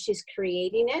about as she's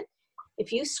creating it?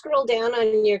 If you scroll down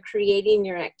on your creating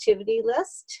your activity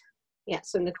list,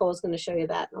 so Nicole's going to show you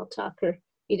that, and I'll talk her.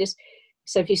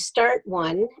 So if you start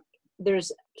one,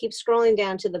 keep scrolling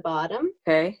down to the bottom.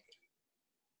 Okay.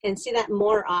 And see that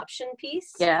more option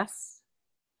piece? Yes.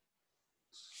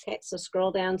 Okay, so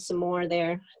scroll down some more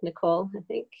there, Nicole, I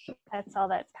think. That's all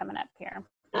that's coming up here.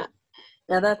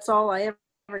 Yeah, that's all I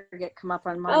ever get come up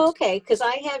on mine. Oh, okay, because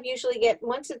I have usually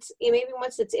once it's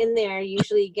in there,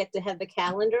 usually you get to have the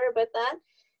calendar about that.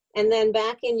 And then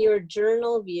back in your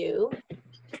journal view,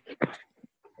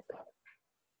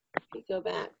 you go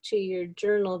back to your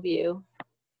journal view,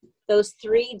 those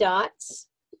 3 dots,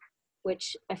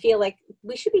 which I feel like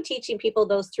we should be teaching people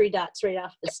those 3 dots right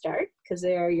off the start because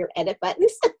they are your edit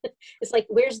buttons. It's like,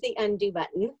 where's the undo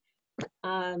button?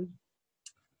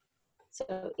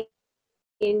 So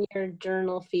in your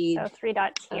journal feed. So 3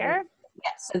 dots here.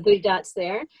 So 3 dots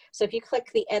there. So if you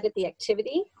click the edit the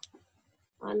activity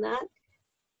on that,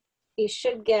 you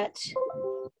should get,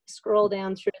 scroll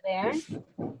down through there.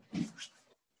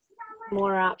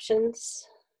 More options.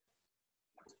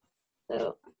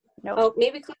 So, Nope. oh,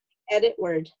 maybe click the edit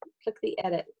word. Click the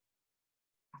edit.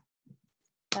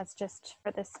 That's just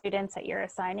for the students that you're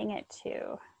assigning it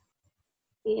to.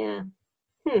 Yeah.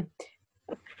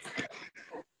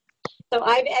 So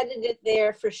I've edited it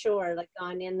there for sure, like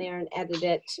gone in there and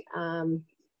edited on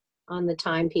the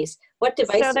timepiece. What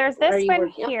device? So there's this one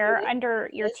working? here under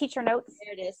your teacher notes.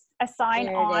 There it is. Assign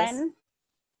There it on. is.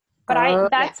 But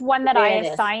that's one that there I it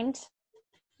is. assigned.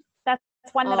 That's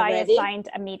one that I Already? assigned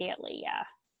immediately. Yeah.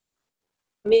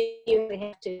 Maybe you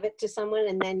have to give it to someone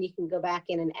and then you can go back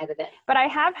in and edit it. But I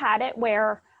have had it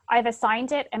where I've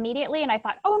assigned it immediately and I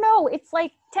thought, oh no, it's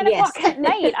like 10 Yes. o'clock at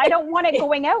night. I don't want it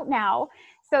going out now.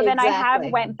 So then I have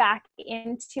Exactly. went back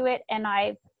into it and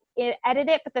I edit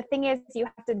it. But the thing is, you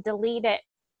have to delete it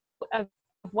of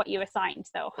what you assigned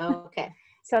though. Okay.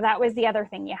 So that was the other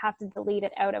thing. You have to delete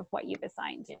it out of what you've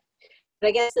assigned. But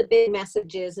I guess the big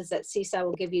message is that Seesaw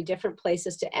will give you different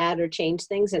places to add or change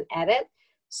things and edit.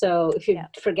 So if you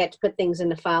forget to put things in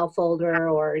the file folder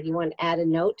or you want to add a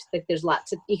note, like there's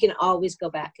lots of, you can always go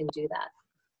back and do that.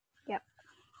 Yep.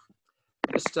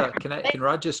 Just can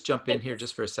Rod just jump in here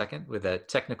just for a second with a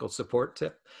technical support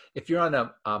tip? If you're on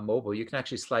a mobile, you can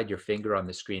actually slide your finger on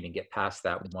the screen and get past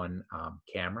that one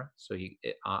camera. So you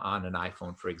on an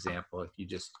iPhone, for example, if you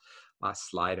just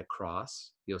slide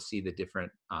across, you'll see the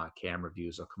different camera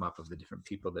views will come up of the different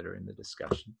people that are in the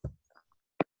discussion.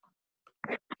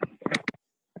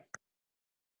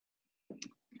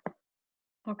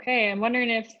 Okay, I'm wondering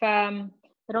if I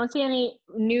don't see any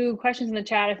new questions in the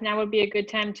chat, if now would be a good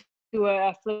time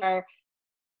to flip our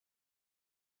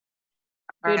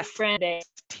good friend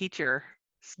teacher.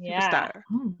 Yeah.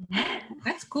 Oh,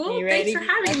 that's cool. You Thanks ready?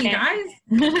 for having me, Okay. guys.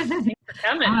 Thanks for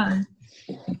coming.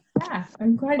 Yeah,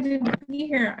 I'm glad to be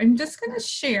here. I'm just going to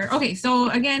share. Okay, so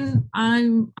again,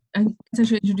 I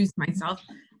should introduce myself.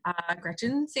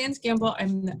 Gretchen Sands Gamble.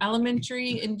 I'm the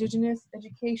elementary Indigenous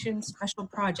education special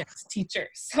projects teacher.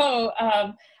 So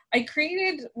I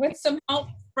created, with some help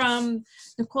from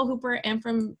Nicole Hooper and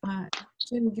from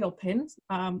Jim Gilpin,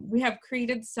 we have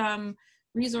created some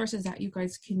resources that you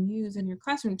guys can use in your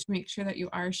classroom to make sure that you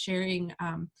are sharing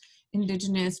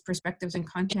Indigenous perspectives and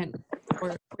content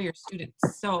for your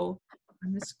students. So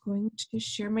I'm just going to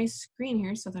share my screen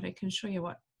here so that I can show you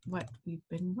what we've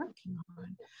been working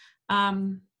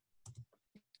on.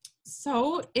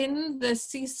 So in the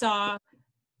Seesaw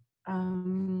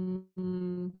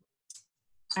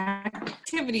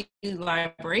activity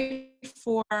library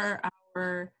for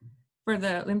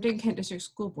the Limpton Kent District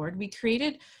School Board, we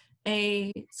created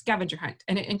a scavenger hunt,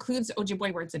 and it includes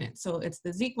Ojibwe words in it. So it's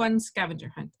the Zeek-1 scavenger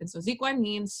hunt, and so Zeek-1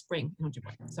 means spring in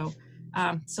Ojibwe. So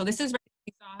so this is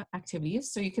Seesaw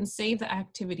activities. So you can save the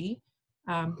activity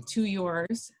to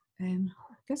yours, and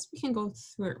I guess we can go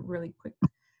through it really quick.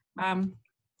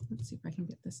 Let's see if I can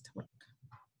get this to work.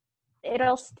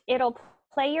 It'll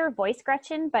play your voice,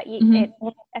 Gretchen, but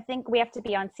I think we have to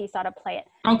be on Seesaw to play it.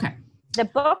 Okay. The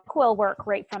book will work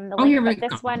right from the Oh, link, here we but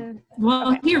this go. one. Well,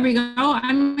 okay. Here we go.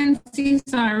 I'm in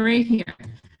Seesaw right here.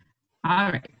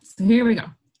 All right, so here we go.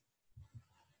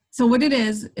 So what it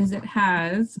is it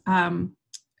has,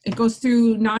 it goes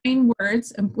through 9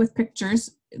 words with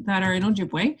pictures that are in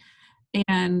Ojibwe,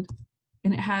 and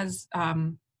it has,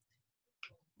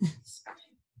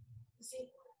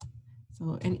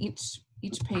 so, and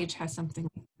each page has something.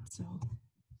 So.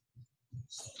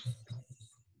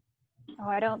 Oh,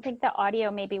 I don't think the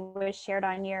audio maybe was shared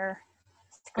on your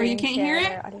Or screen. you can't hear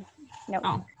it? No.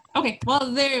 Oh, okay.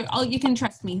 Well, you can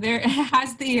trust me. There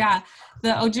has the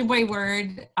Ojibwe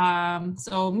word.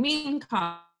 So mean,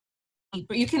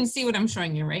 but you can see what I'm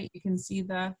showing you, right? You can see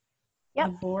the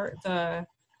board.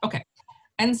 Okay.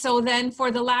 And so then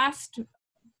for the last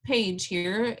page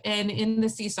here, and in the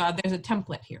Seesaw, there's a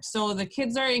template here. So the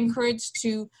kids are encouraged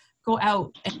to go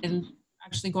out and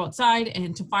actually go outside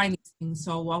and to find these things.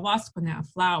 So Wawaskwana, a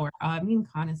flower,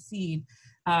 Minkan, a seed,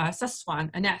 Saswan,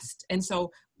 a nest. And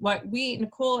so what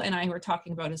Nicole and I were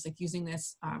talking about is like using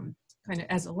this kind of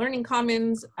as a learning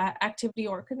commons activity,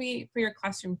 or it could be for your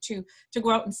classroom too, to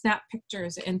go out and snap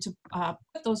pictures and to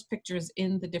put those pictures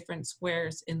in the different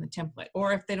squares in the template.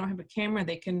 Or if they don't have a camera,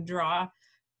 they can draw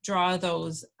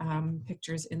those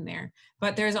pictures in there.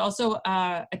 But there's also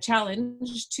a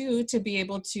challenge too, to be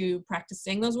able to practice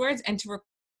saying those words and to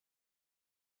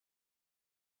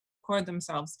record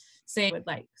themselves say what would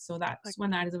like. So that's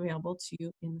when that is available to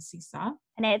you in the Seesaw.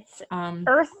 And it's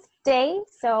Earth Day.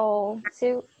 So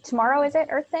tomorrow, is it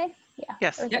Earth Day? Yeah.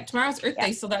 Yes. Yeah, tomorrow's Earth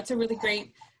Day. So that's a really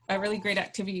great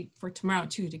activity for tomorrow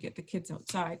too, to get the kids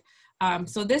outside.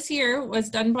 So this year was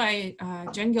done by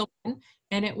Jen Gilpin,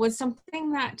 and it was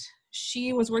something that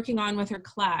she was working on with her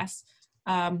class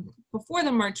before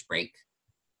the March break.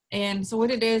 And so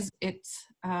what it is, it's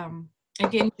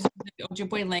again using the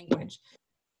Ojibwe language.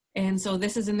 And so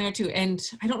this is in there too. And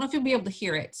I don't know if you'll be able to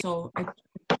hear it, so I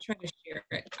try to share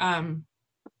it.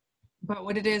 But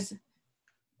what it is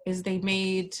they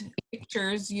made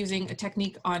pictures using a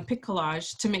technique on pic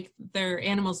collage to make their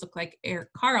animals look like Eric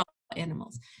Carle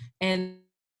animals. And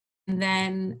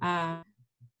then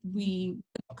we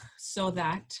so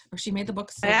that, or she made the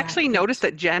book so I actually noticed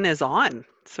that Jen is on.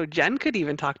 So Jen could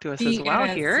even talk to us as well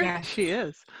here. Yes. She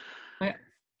is.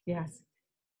 Yes.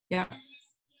 Yeah.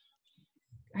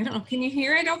 I don't know. Can you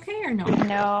hear it okay or no?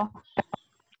 No.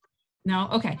 No?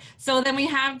 Okay. So then we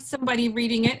have somebody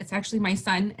reading it. It's actually my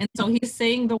son. And so he's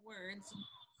saying the words.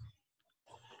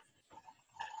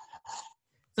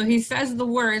 So he says the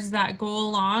words that go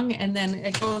along, and then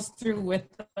it goes through with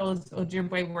those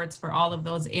Ojibwe words for all of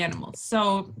those animals.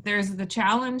 So there's the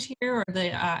challenge here, or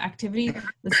the activity.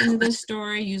 Listen to this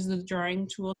story, use the drawing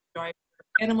tool to draw an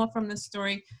animal from the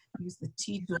story, use the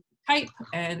T tool to type,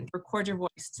 and record your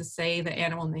voice to say the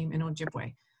animal name in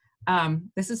Ojibwe.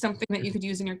 This is something that you could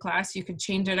use in your class. You could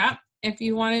change it up if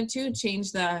you wanted to,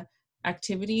 change the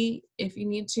activity if you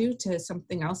need to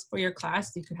something else for your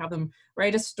class. You could have them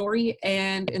write a story,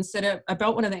 and instead of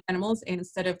about one of the animals, and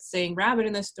instead of saying rabbit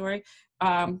in the story,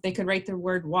 they could write the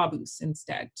word waboos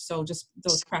instead. So just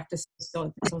those practice,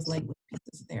 those language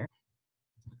pieces there.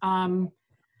 Let's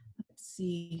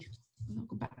see, I'll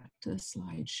go back to the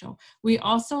slideshow. We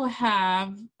also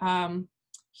have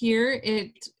here,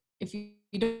 if you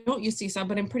don't use Seesaw,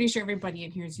 but I'm pretty sure everybody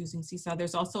in here is using Seesaw,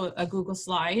 there's also a Google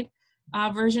Slide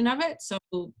version of it, so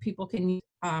people can use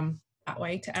that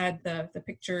way to add the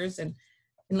pictures and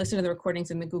listen to the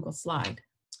recordings in the Google Slide.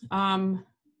 I'm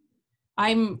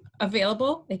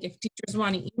available, like if teachers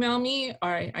want to email me,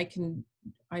 or I can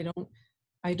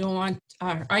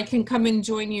come and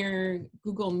join your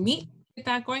Google Meet, get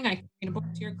that going. I can read a book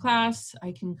to your class.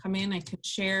 I can come in, I can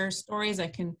share stories.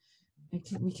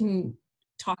 We can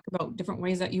talk about different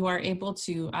ways that you are able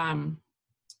to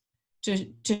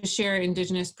share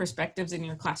Indigenous perspectives in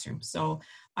your classroom. So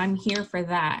I'm here for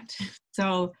that.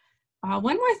 So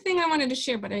one more thing I wanted to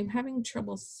share, but I'm having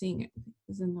trouble seeing it.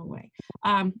 It's in the way.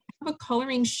 I have a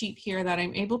coloring sheet here that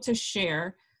I'm able to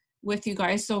share with you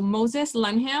guys. So Moses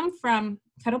Lunham from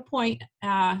Kettle Point,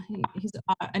 he's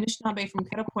Anishinaabe from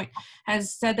Kettle Point,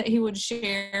 has said that he would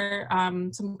share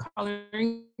some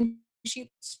coloring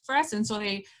sheets for us. And so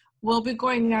they will be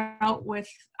going out with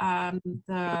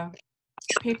the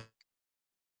paper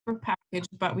package,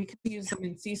 but we could use them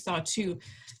in Seesaw too.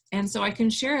 And so I can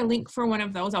share a link for one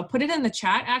of those. I'll put it in the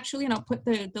chat actually, and I'll put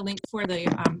the link for the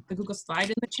Google Slide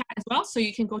in the chat as well, so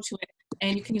you can go to it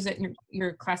and you can use it in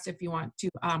your class if you want to.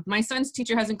 My son's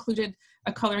teacher has included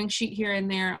a coloring sheet here and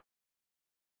there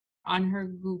on her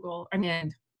Google,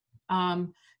 and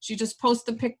she just posts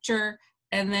the picture,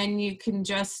 and then you can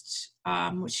just,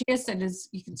 what she has said is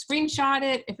you can screenshot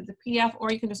it if it's a PDF,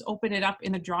 or you can just open it up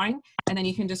in a drawing, and then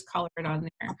you can just color it on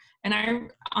there. And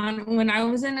when I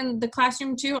was in the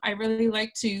classroom too, I really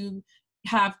like to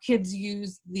have kids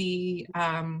use the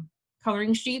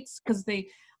coloring sheets, because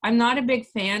I'm not a big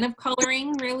fan of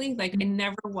coloring, really. Like, I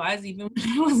never was, even when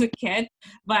I was a kid,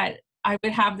 but I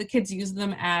would have the kids use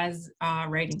them as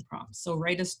writing prompts. So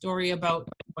write a story about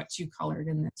what you colored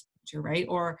in this picture, right?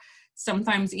 Or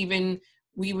sometimes even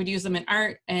we would use them in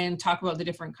art and talk about the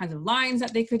different kinds of lines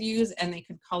that they could use, and they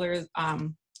could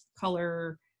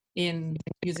color in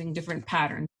using different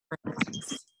patterns,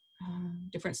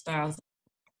 different styles.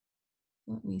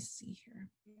 Let me see here.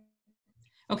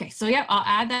 Okay, so yeah, I'll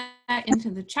add that into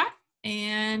the chat,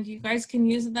 and you guys can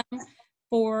use them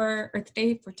for Earth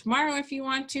Day for tomorrow if you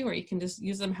want to, or you can just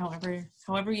use them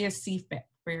however you see fit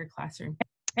for your classroom.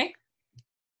 Okay.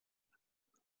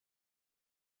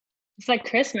 It's like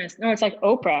Christmas. No, it's like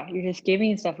Oprah. You're just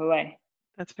giving stuff away.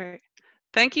 That's right.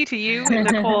 Thank you to you,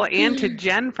 Nicole, and to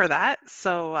Jen for that.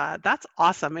 So that's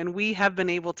awesome. And we have been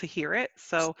able to hear it.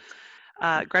 So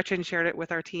Gretchen shared it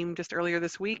with our team just earlier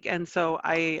this week. And so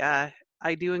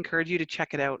I do encourage you to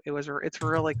check it out. It's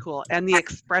really cool. And the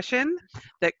expression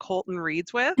that Colton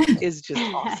reads with is just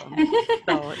awesome.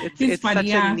 So it's funny,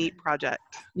 such a neat project.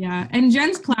 Yeah. And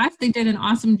Jen's class, they did an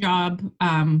awesome job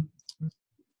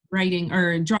writing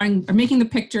or drawing or making the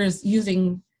pictures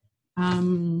using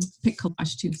pic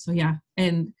collage too. So yeah,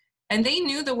 and they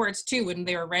knew the words too when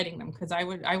they were writing them, because I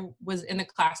was in the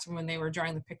classroom when they were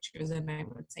drawing the pictures, and I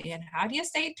would say, and how do you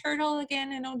say turtle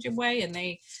again in Ojibwe? And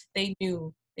they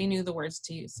knew the words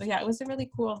to use. So yeah, it was a really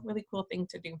cool thing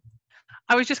to do.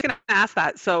 I was just going to ask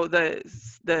that. So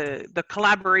the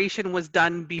collaboration was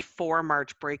done before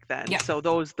March break then. Yeah. So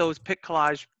those pic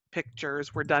collage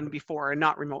pictures were done before and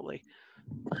not remotely.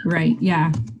 Right.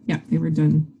 Yeah. Yeah. They were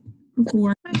done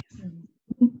before.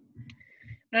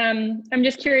 I'm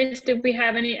just curious, did we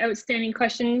have any outstanding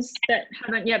questions that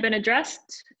haven't yet been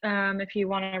addressed? If you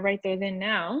want to write those in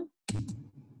now.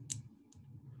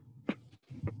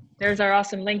 There's our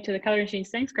awesome link to the coloring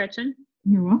sheets. Thanks, Gretchen.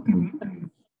 You're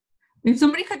welcome. If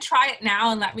somebody could try it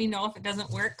now and let me know if it doesn't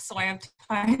work, so I have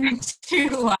time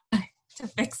to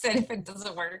fix it if it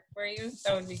doesn't work for you,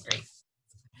 that would be great.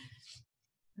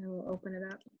 I will open it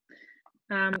up.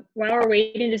 While we're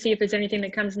waiting to see if there's anything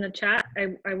that comes in the chat,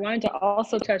 I wanted to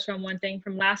also touch on one thing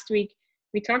from last week.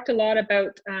 We talked a lot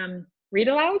about read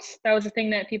alouds. That was a thing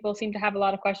that people seem to have a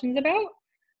lot of questions about.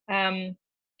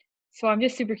 So I'm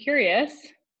just super curious.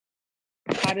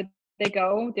 How did they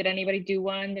go? Did anybody do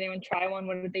one? Did anyone try one?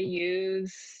 What did they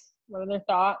use? What are their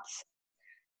thoughts?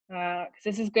 Because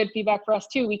this is good feedback for us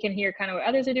too. We can hear kind of what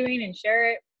others are doing and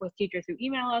share it with teachers who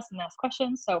email us and ask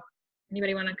questions. So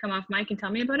anybody want to come off mic and tell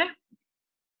me about it?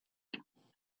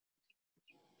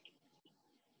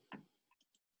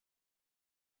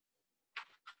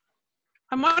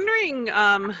 I'm wondering,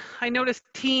 I noticed,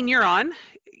 Teen, you're on.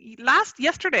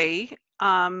 Yesterday,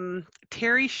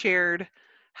 Terry shared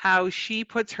how she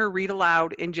puts her read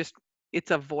aloud in just,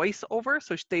 it's a voiceover,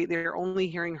 so they're only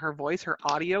hearing her voice, her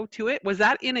audio to it. Was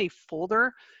that in a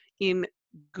folder in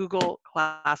Google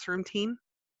Classroom, Teen?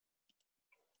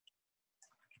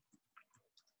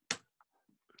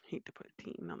 Hate to put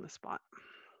Teen on the spot.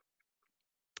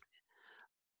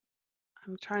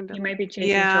 I'm trying to. You might be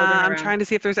chasing children around. I'm trying to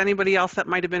see if there's anybody else that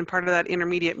might have been part of that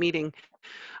intermediate meeting.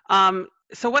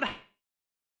 So what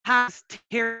has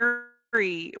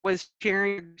Terry was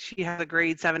sharing, she has a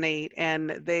grade 7-8 and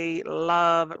they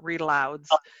love read alouds.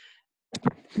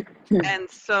 And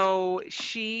so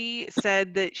she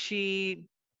said that she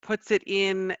puts it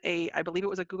in I believe it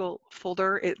was a Google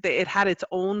folder. It had its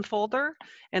own folder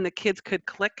and the kids could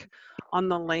click on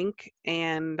the link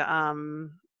and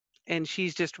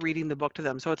she's just reading the book to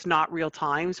them. So it's not real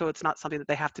time. So it's not something that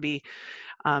they have to be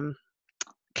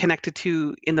connected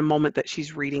to in the moment that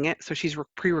she's reading it. So she's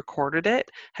pre-recorded it.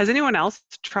 Has anyone else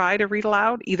tried to read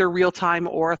aloud, either real time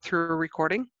or through a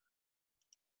recording?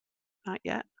 Not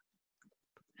yet.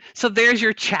 So there's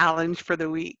your challenge for the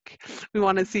week. We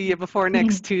want to see you before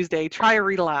next Tuesday. Try a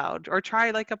read aloud or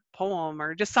try like a poem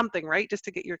or just something, right? Just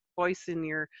to get your voice and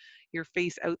your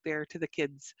face out there to the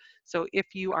kids. So if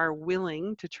you are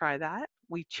willing to try that,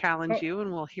 we challenge you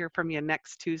and we'll hear from you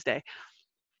next Tuesday.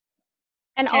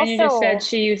 And Tanya also just said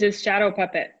she uses Shadow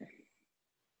Puppet.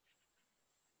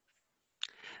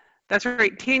 That's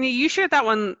right. Tanya, you shared that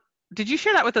one. Did you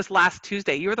share that with us last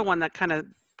Tuesday? You were the one that kind of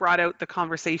brought out the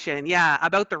conversation,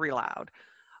 about the read aloud.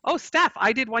 Oh, Steph,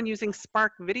 I did one using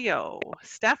Spark Video.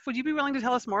 Steph, would you be willing to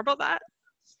tell us more about that?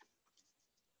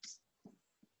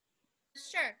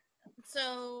 Sure.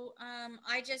 So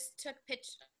I just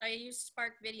I used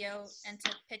Spark Video and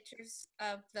took pictures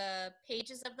of the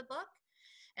pages of the book.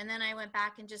 And then I went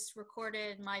back and just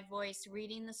recorded my voice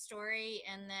reading the story.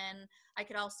 And then I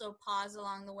could also pause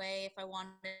along the way if I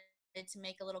wanted to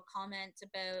make a little comment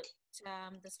about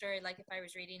the story, like if I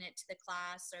was reading it to the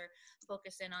class or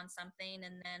focus in on something.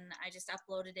 And then I just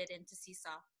uploaded it into Seesaw.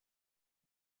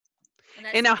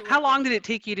 And now, how long did it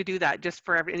take you to do that, just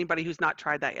for anybody who's not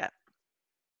tried that yet?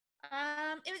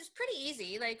 It was pretty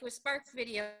easy. Like with Spark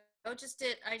Video, I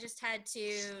just had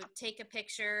to take a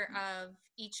picture of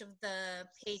each of the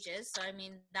pages. So I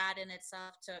mean, that in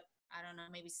itself took, I don't know,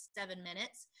 maybe 7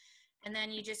 minutes. And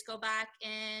then you just go back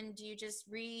and you just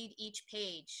read each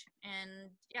page.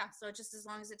 And so just as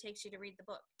long as it takes you to read the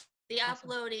book. The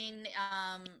uploading,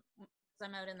 I'm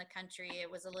out in the country,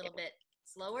 it was a little bit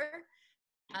slower.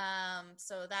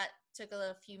 So that took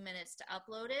a few minutes to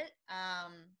upload it.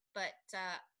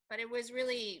 But it was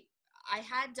really, I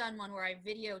had done one where I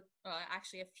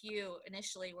actually a few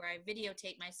initially where I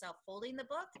videotaped myself holding the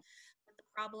book. But the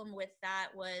problem with that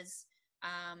was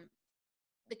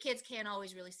the kids can't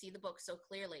always really see the book so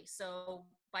clearly. So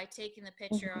by taking the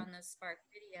picture on the Spark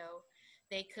Video,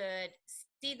 they could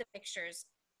see the pictures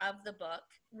of the book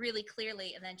really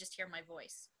clearly and then just hear my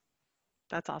voice.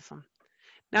 That's awesome.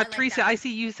 Now, Teresa, I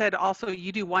see you said also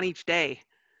you do one each day.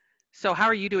 So how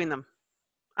are you doing them?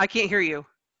 I can't hear you.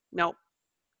 No,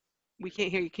 we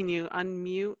can't hear you. Can you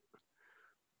unmute?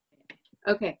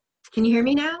 Okay. Can you hear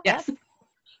me now? Yes.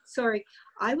 Sorry.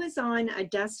 I was on a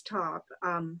desktop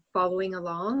following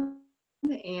along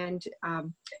and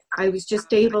I was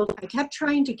just I kept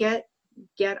trying to get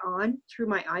get on through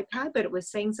my iPad, but it was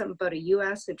saying something about a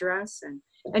US address. And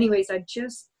anyways, I've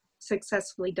just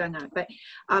successfully done that. But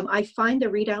I find the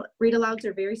read alouds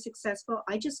are very successful.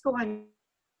 I just go on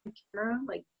camera,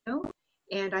 like, you know,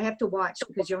 and I have to watch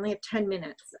because you only have 10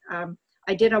 minutes.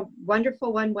 I did a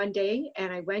wonderful one day,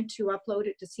 and I went to upload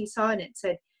it to Seesaw, and it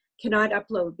said, cannot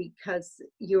upload because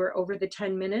you're over the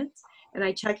 10 minutes. And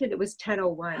I checked it, it was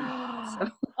 10:01.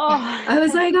 So I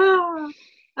was like, oh.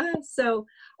 So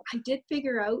I did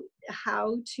figure out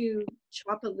how to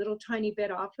chop a little tiny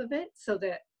bit off of it so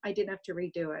that I didn't have to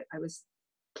redo it. I was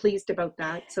pleased about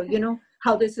that. So, you know,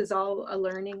 how this is all a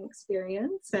learning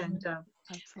experience. And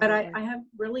but I have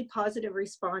really positive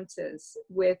responses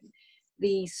with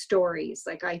the stories.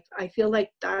 Like I feel like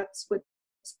that's what's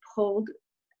pulled,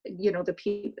 you know,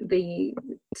 the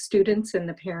students and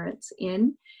the parents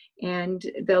in, and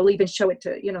they'll even show it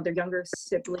to, you know, their younger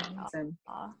siblings.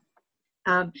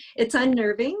 And it's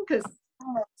unnerving because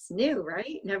it's new,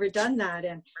 right? Never done that.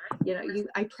 And, you know,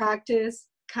 I practice,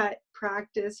 cut,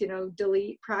 practice, you know,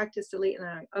 delete, practice, delete, and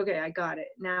then okay, I got it.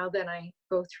 Now then I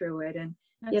go through it, and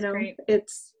That's you know, great.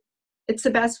 it's the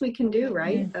best we can do,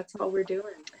 right? That's all we're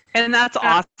doing. And that's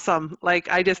awesome. Like,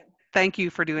 I just thank you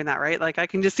for doing that, right? Like, I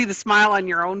can just see the smile on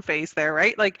your own face there,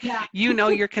 right? Like, you know,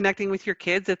 you're connecting with your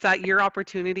kids. It's at your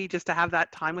opportunity just to have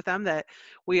that time with them that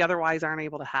we otherwise aren't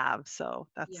able to have. So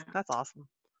that's awesome.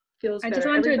 Feels I better. just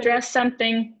wanted to address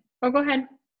something. Oh, go ahead.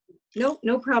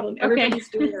 No problem. Okay. Everybody's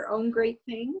doing their own great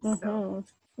things. So.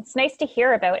 It's nice to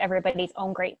hear about everybody's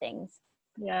own great things.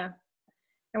 Yeah.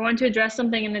 I want to address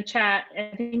something in the chat.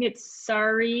 I think it's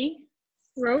Sari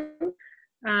wrote.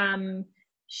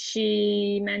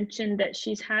 She mentioned that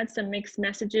she's had some mixed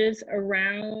messages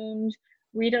around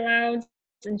read alouds,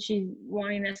 and she's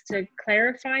wanting us to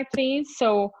clarify, please.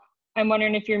 So I'm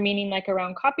wondering if you're meaning like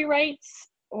around copyrights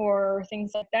or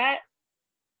things like that.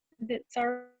 Is it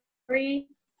Sari?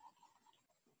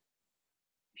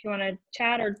 If you want to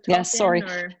chat or talk Yes, sorry.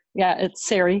 or... Yeah, it's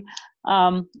Sari.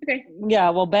 Okay. Yeah,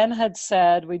 well, Ben had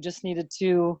said we just needed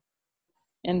to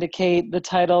indicate the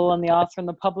title and the author and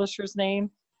the publisher's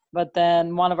name. But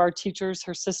then one of our teachers,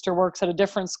 her sister works at a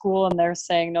different school, and they're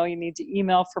saying, no, you need to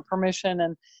email for permission.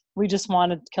 And we just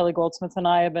wanted, Kelly Goldsmith and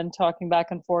I have been talking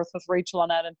back and forth with Rachel on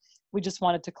that, and we just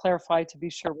wanted to clarify to be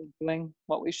sure we're doing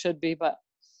what we should be. But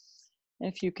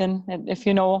if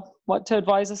you know what to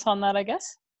advise us on that, I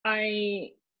guess.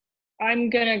 I'm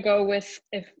gonna go with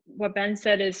if what Ben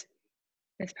said is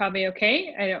probably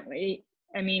okay.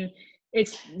 I mean,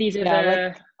 these are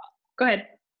the. Go ahead.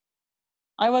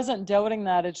 I wasn't doubting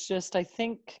that. It's just I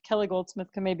think Kelly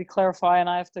Goldsmith can maybe clarify, and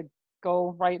I have to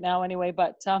go right now anyway.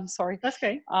 But I'm sorry. That's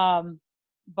okay.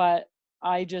 But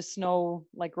I just know,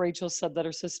 like Rachel said, that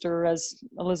her sister, as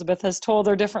Elizabeth has told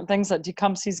her, different things that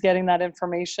Tecumseh's getting that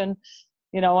information,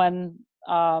 you know, and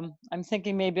I'm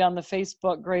thinking maybe on the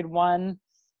Facebook grade 1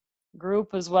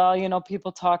 group as well, you know,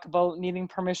 people talk about needing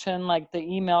permission, like the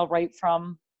email right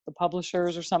from the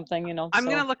publishers or something, you know. I'm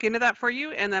going to look into that for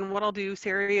you, and then what I'll do,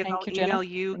 Sari, is I'll email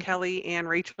you, Thank Kelly, and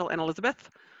Rachel, and Elizabeth,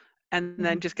 and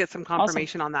then just get some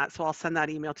confirmation on that. So I'll send that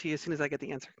email to you as soon as I get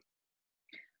the answer.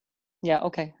 Yeah,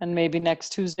 okay. And maybe next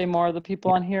Tuesday more of the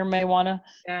people on here may want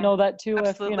to know that too.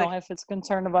 Absolutely. If, you know, if it's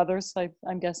concern of others,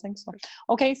 I'm guessing. So,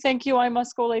 okay, thank you. I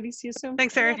must go, ladies. See you soon.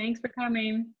 Thanks, Sari. Thanks for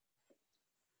coming.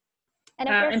 And,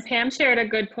 and Pam shared a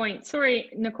good point. Sorry,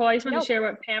 Nicole, I just want to share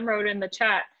what Pam wrote in the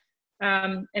chat.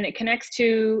 And it connects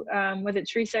to, was it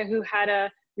Teresa who had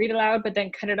a read aloud, but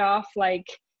then cut it off like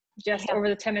just over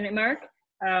the 10-minute mark?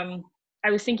 I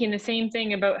was thinking the same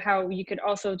thing about how you could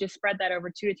also just spread that over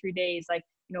 2 to 3 days, like,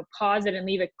 you know, pause it and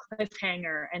leave a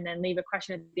cliffhanger and then leave a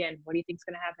question at the end. What do you think is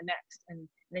going to happen next? And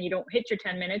then you don't hit your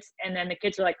 10 minutes. And then the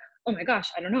kids are like, oh my gosh,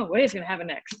 I don't know. What is going to happen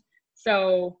next?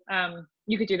 So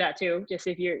you could do that too, just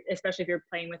especially if you're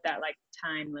playing with that like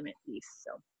time limit piece.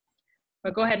 So,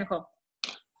 but go ahead, Nicole.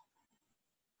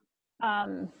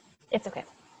 It's okay.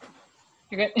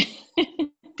 You're good.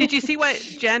 Did you see what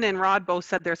Jen and Rod both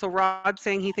said there? So Rod's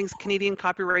saying he thinks Canadian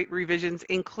copyright revisions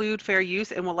include fair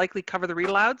use and will likely cover the read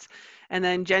alouds. And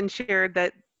then Jen shared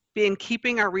that in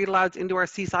keeping our read alouds into our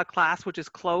Seesaw class, which is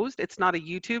closed, it's not a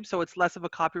YouTube, so it's less of a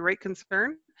copyright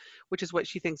concern, which is what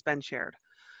she thinks Ben shared.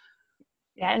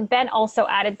 Yeah, and Ben also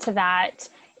added to that,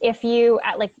 if you,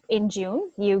 in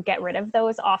June, you get rid of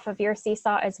those off of your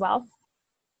Seesaw as well,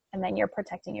 and then you're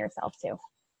protecting yourself too.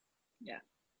 Yeah.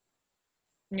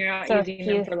 You're not using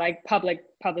them for like public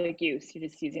use. You're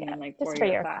just using them like for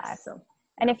your class. So.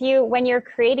 And when you're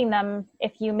creating them,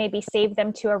 if you maybe save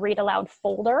them to a read aloud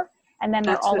folder, and then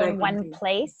they're all in one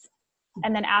place,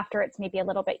 and then after it's maybe a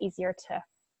little bit easier to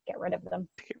get rid of them.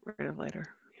 To get rid of later.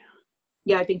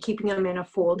 yeah, I've been keeping them in a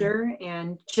folder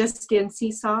and just in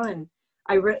Seesaw, and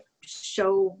I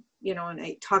show, you know, and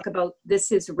I talk about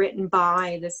this is written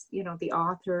by this, you know, the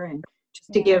author, and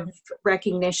just to give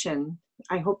recognition.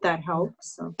 I hope that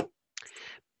helps. So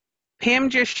Pam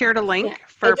just shared a link Yeah,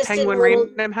 for Penguin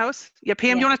Random House. Yeah,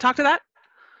 Pam, do you want to talk to that?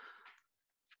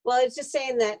 Well, I was just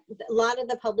saying that a lot of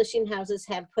the publishing houses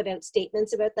have put out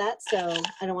statements about that, so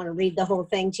I don't want to read the whole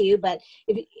thing to you, but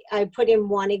if I put in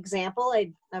one example,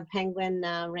 a Penguin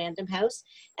Random House,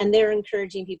 and they're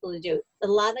encouraging people to do it. A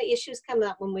lot of issues come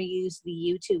up when we use the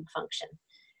YouTube function.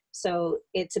 So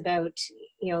it's about,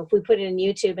 you know, if we put it in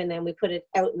YouTube and then we put it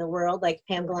out in the world, like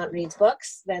Pam Gallant reads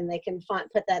books, then they can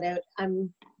put that out.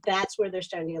 That's where they're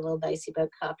starting to get a little dicey about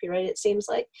copyright, it seems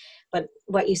like. But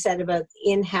what you said about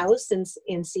in-house and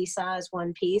in Seesaw is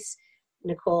one piece.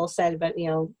 Nicole said about, you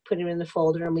know, putting them in the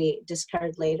folder and we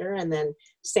discard later, and then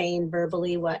saying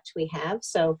verbally what we have.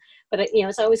 So, but you know,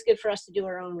 it's always good for us to do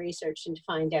our own research and to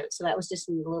find out. So that was just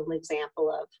a little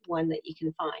example of one that you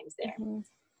can find there.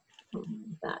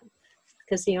 That,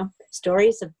 because, you know, story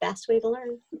is the best way to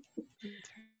learn.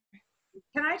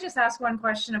 Can I just ask one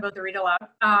question about the read aloud?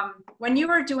 When you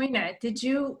were doing it, did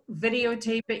you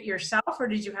videotape it yourself, or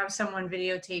did you have someone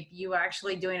videotape you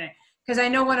actually doing it? Because I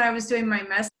know when I was doing my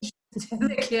message to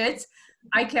the kids,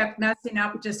 I kept messing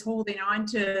up just holding on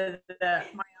to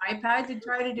my iPad to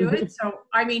try to do it. So,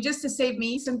 I mean, just to save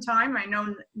me some time, I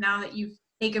know now that you've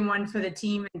taken one for the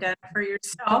team and done it for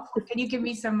yourself. Can you give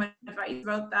me some advice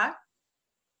about that?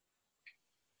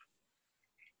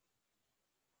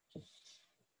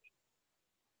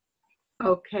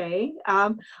 okay,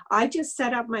 I just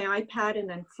set up my iPad and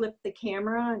then flip the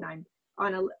camera, and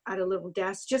I'm at a little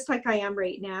desk just like I am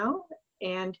right now,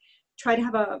 and try to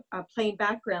have a plain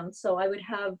background. So I would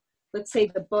have, let's say,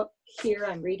 the book here,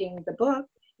 I'm reading the book,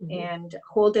 and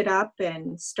hold it up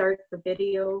and start the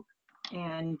video.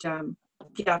 And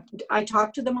yeah, I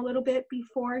talk to them a little bit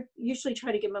before, usually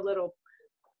try to give them a little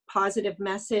positive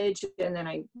message, and then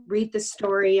I read the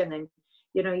story, and then,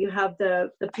 you know, you have the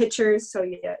pictures, so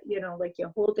you know, like you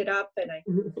hold it up and I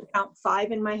count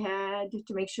 5 in my head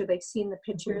to make sure they've seen the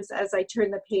pictures as I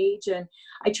turn the page. And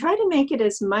I try to make it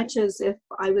as much as if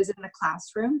I was in the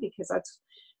classroom, because that's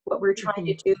what we're trying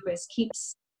to do, is keep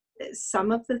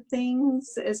some of the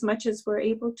things as much as we're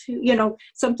able to, you know,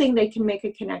 something they can make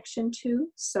a connection to.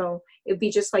 So it'd be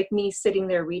just like me sitting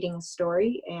there reading a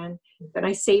story, and then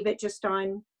I save it just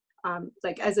on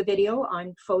like as a video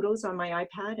on photos on my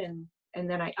iPad, and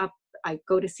then I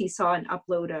go to Seesaw and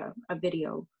upload a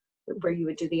video where you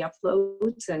would do the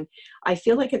uploads. And I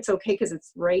feel like it's okay because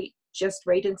it's just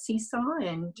right in Seesaw,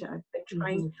 and I've been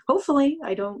trying, hopefully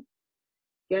I don't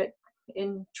get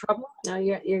in trouble. No,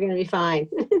 you're going to be fine.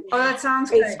 Oh, that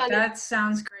sounds great. That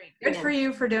sounds great. Good for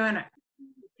you for doing it.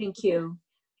 Thank you.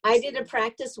 I did a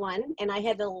practice one, and I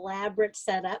had an elaborate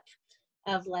setup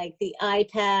of like the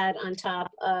iPad on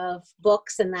top of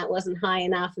books, and that wasn't high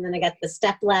enough. And then I got the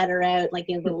step ladder out, like,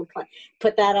 you know,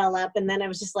 put that all up. And then I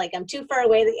was just like, I'm too far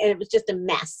away, and it was just a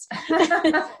mess.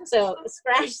 So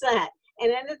scratch that.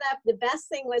 And ended up, the best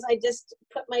thing was I just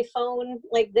put my phone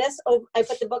like this. I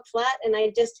put the book flat, and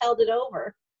I just held it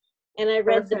over, and I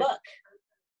read the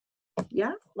book.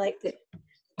 Yeah. Like,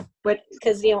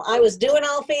 because, you know, I was doing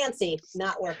all fancy,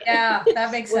 not working. Yeah,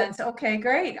 that makes sense. Okay,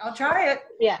 great. I'll try it.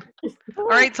 Yeah. All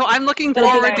right, so I'm looking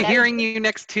forward to hearing you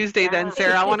next Tuesday then,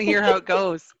 Sarah. I want to hear how it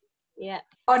goes. Yeah.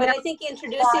 But I think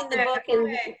introducing the book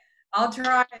and I'll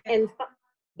try. And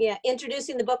yeah,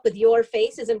 introducing the book with your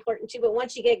face is important too. But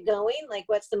once you get going, like,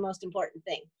 what's the most important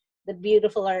thing? The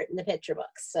beautiful art and the picture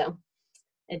books. So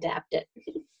adapt it.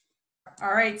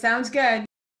 All right, sounds good.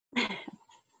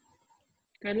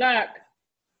 Good luck.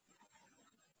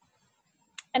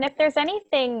 And if there's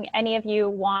anything any of you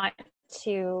want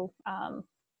to,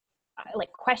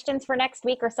 like questions for next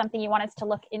week or something you want us to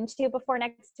look into before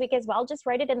next week as well, just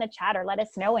write it in the chat or let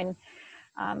us know, and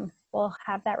we'll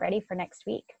have that ready for next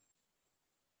week.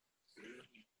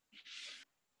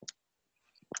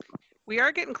 We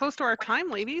are getting close to our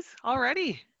time, ladies,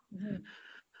 already.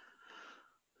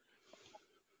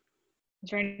 Is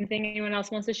there anything anyone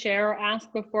else wants to share or ask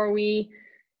before we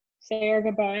say our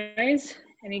goodbyes?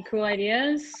 Any cool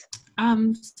ideas?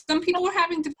 Some people were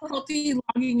having difficulty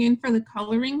logging in for the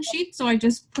coloring sheet, so I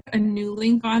just put a new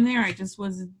link on there. I just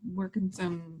was working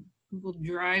some Google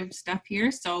Drive stuff here,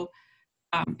 so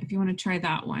if you want to try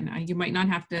that one, you might not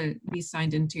have to be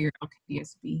signed into your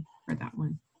LKDSB for that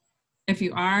one. If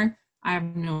you are, I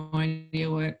have no idea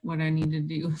what I need to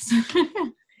do.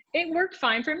 It worked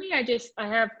fine for me. I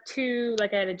have two,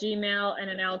 like I had a Gmail and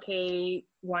an LK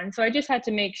one. So I just had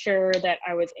to make sure that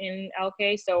I was in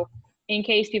LK. So in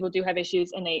case people do have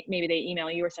issues and maybe they email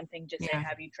you or something, just say, Yeah.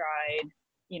 have you tried,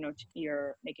 you know,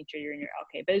 you're making sure you're in your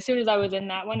LK. But as soon as I was in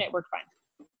that one, it worked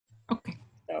fine. Okay.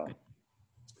 So,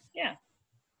 yeah.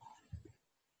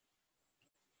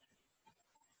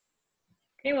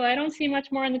 Okay, well, I don't see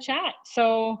much more in the chat.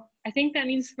 So I think that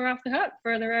means we're off the hook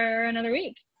for another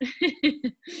week.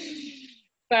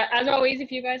 But as always,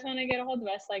 if you guys want to get a hold of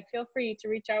us, like, feel free to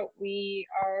reach out. We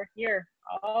are here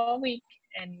all week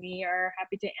and we are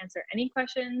happy to answer any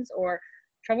questions or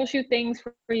troubleshoot things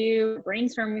for you,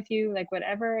 brainstorm with you, like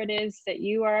whatever it is that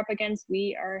you are up against,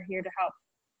 we are here to help.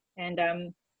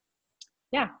 And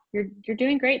yeah, you're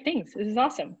doing great things. This is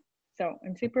awesome. So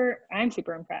I'm super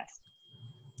impressed.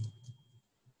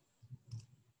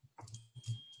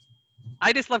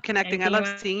 I just love connecting. I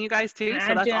love seeing you guys too.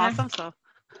 So that's awesome. So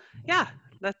yeah,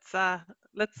 let's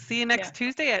see you next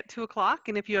Tuesday at 2 o'clock.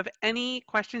 And if you have any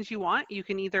questions you want, you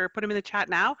can either put them in the chat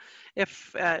now.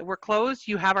 If we're closed,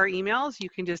 you have our emails.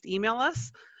 You can just email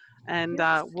us, and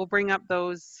we'll bring up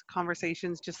those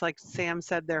conversations, just like Sam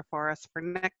said there for us, for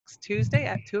next Tuesday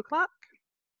at 2 o'clock.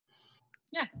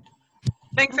 Yeah.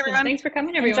 Thanks, awesome. everyone. Thanks for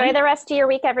coming, everyone. Enjoy the rest of your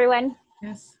week, everyone.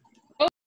 Yes.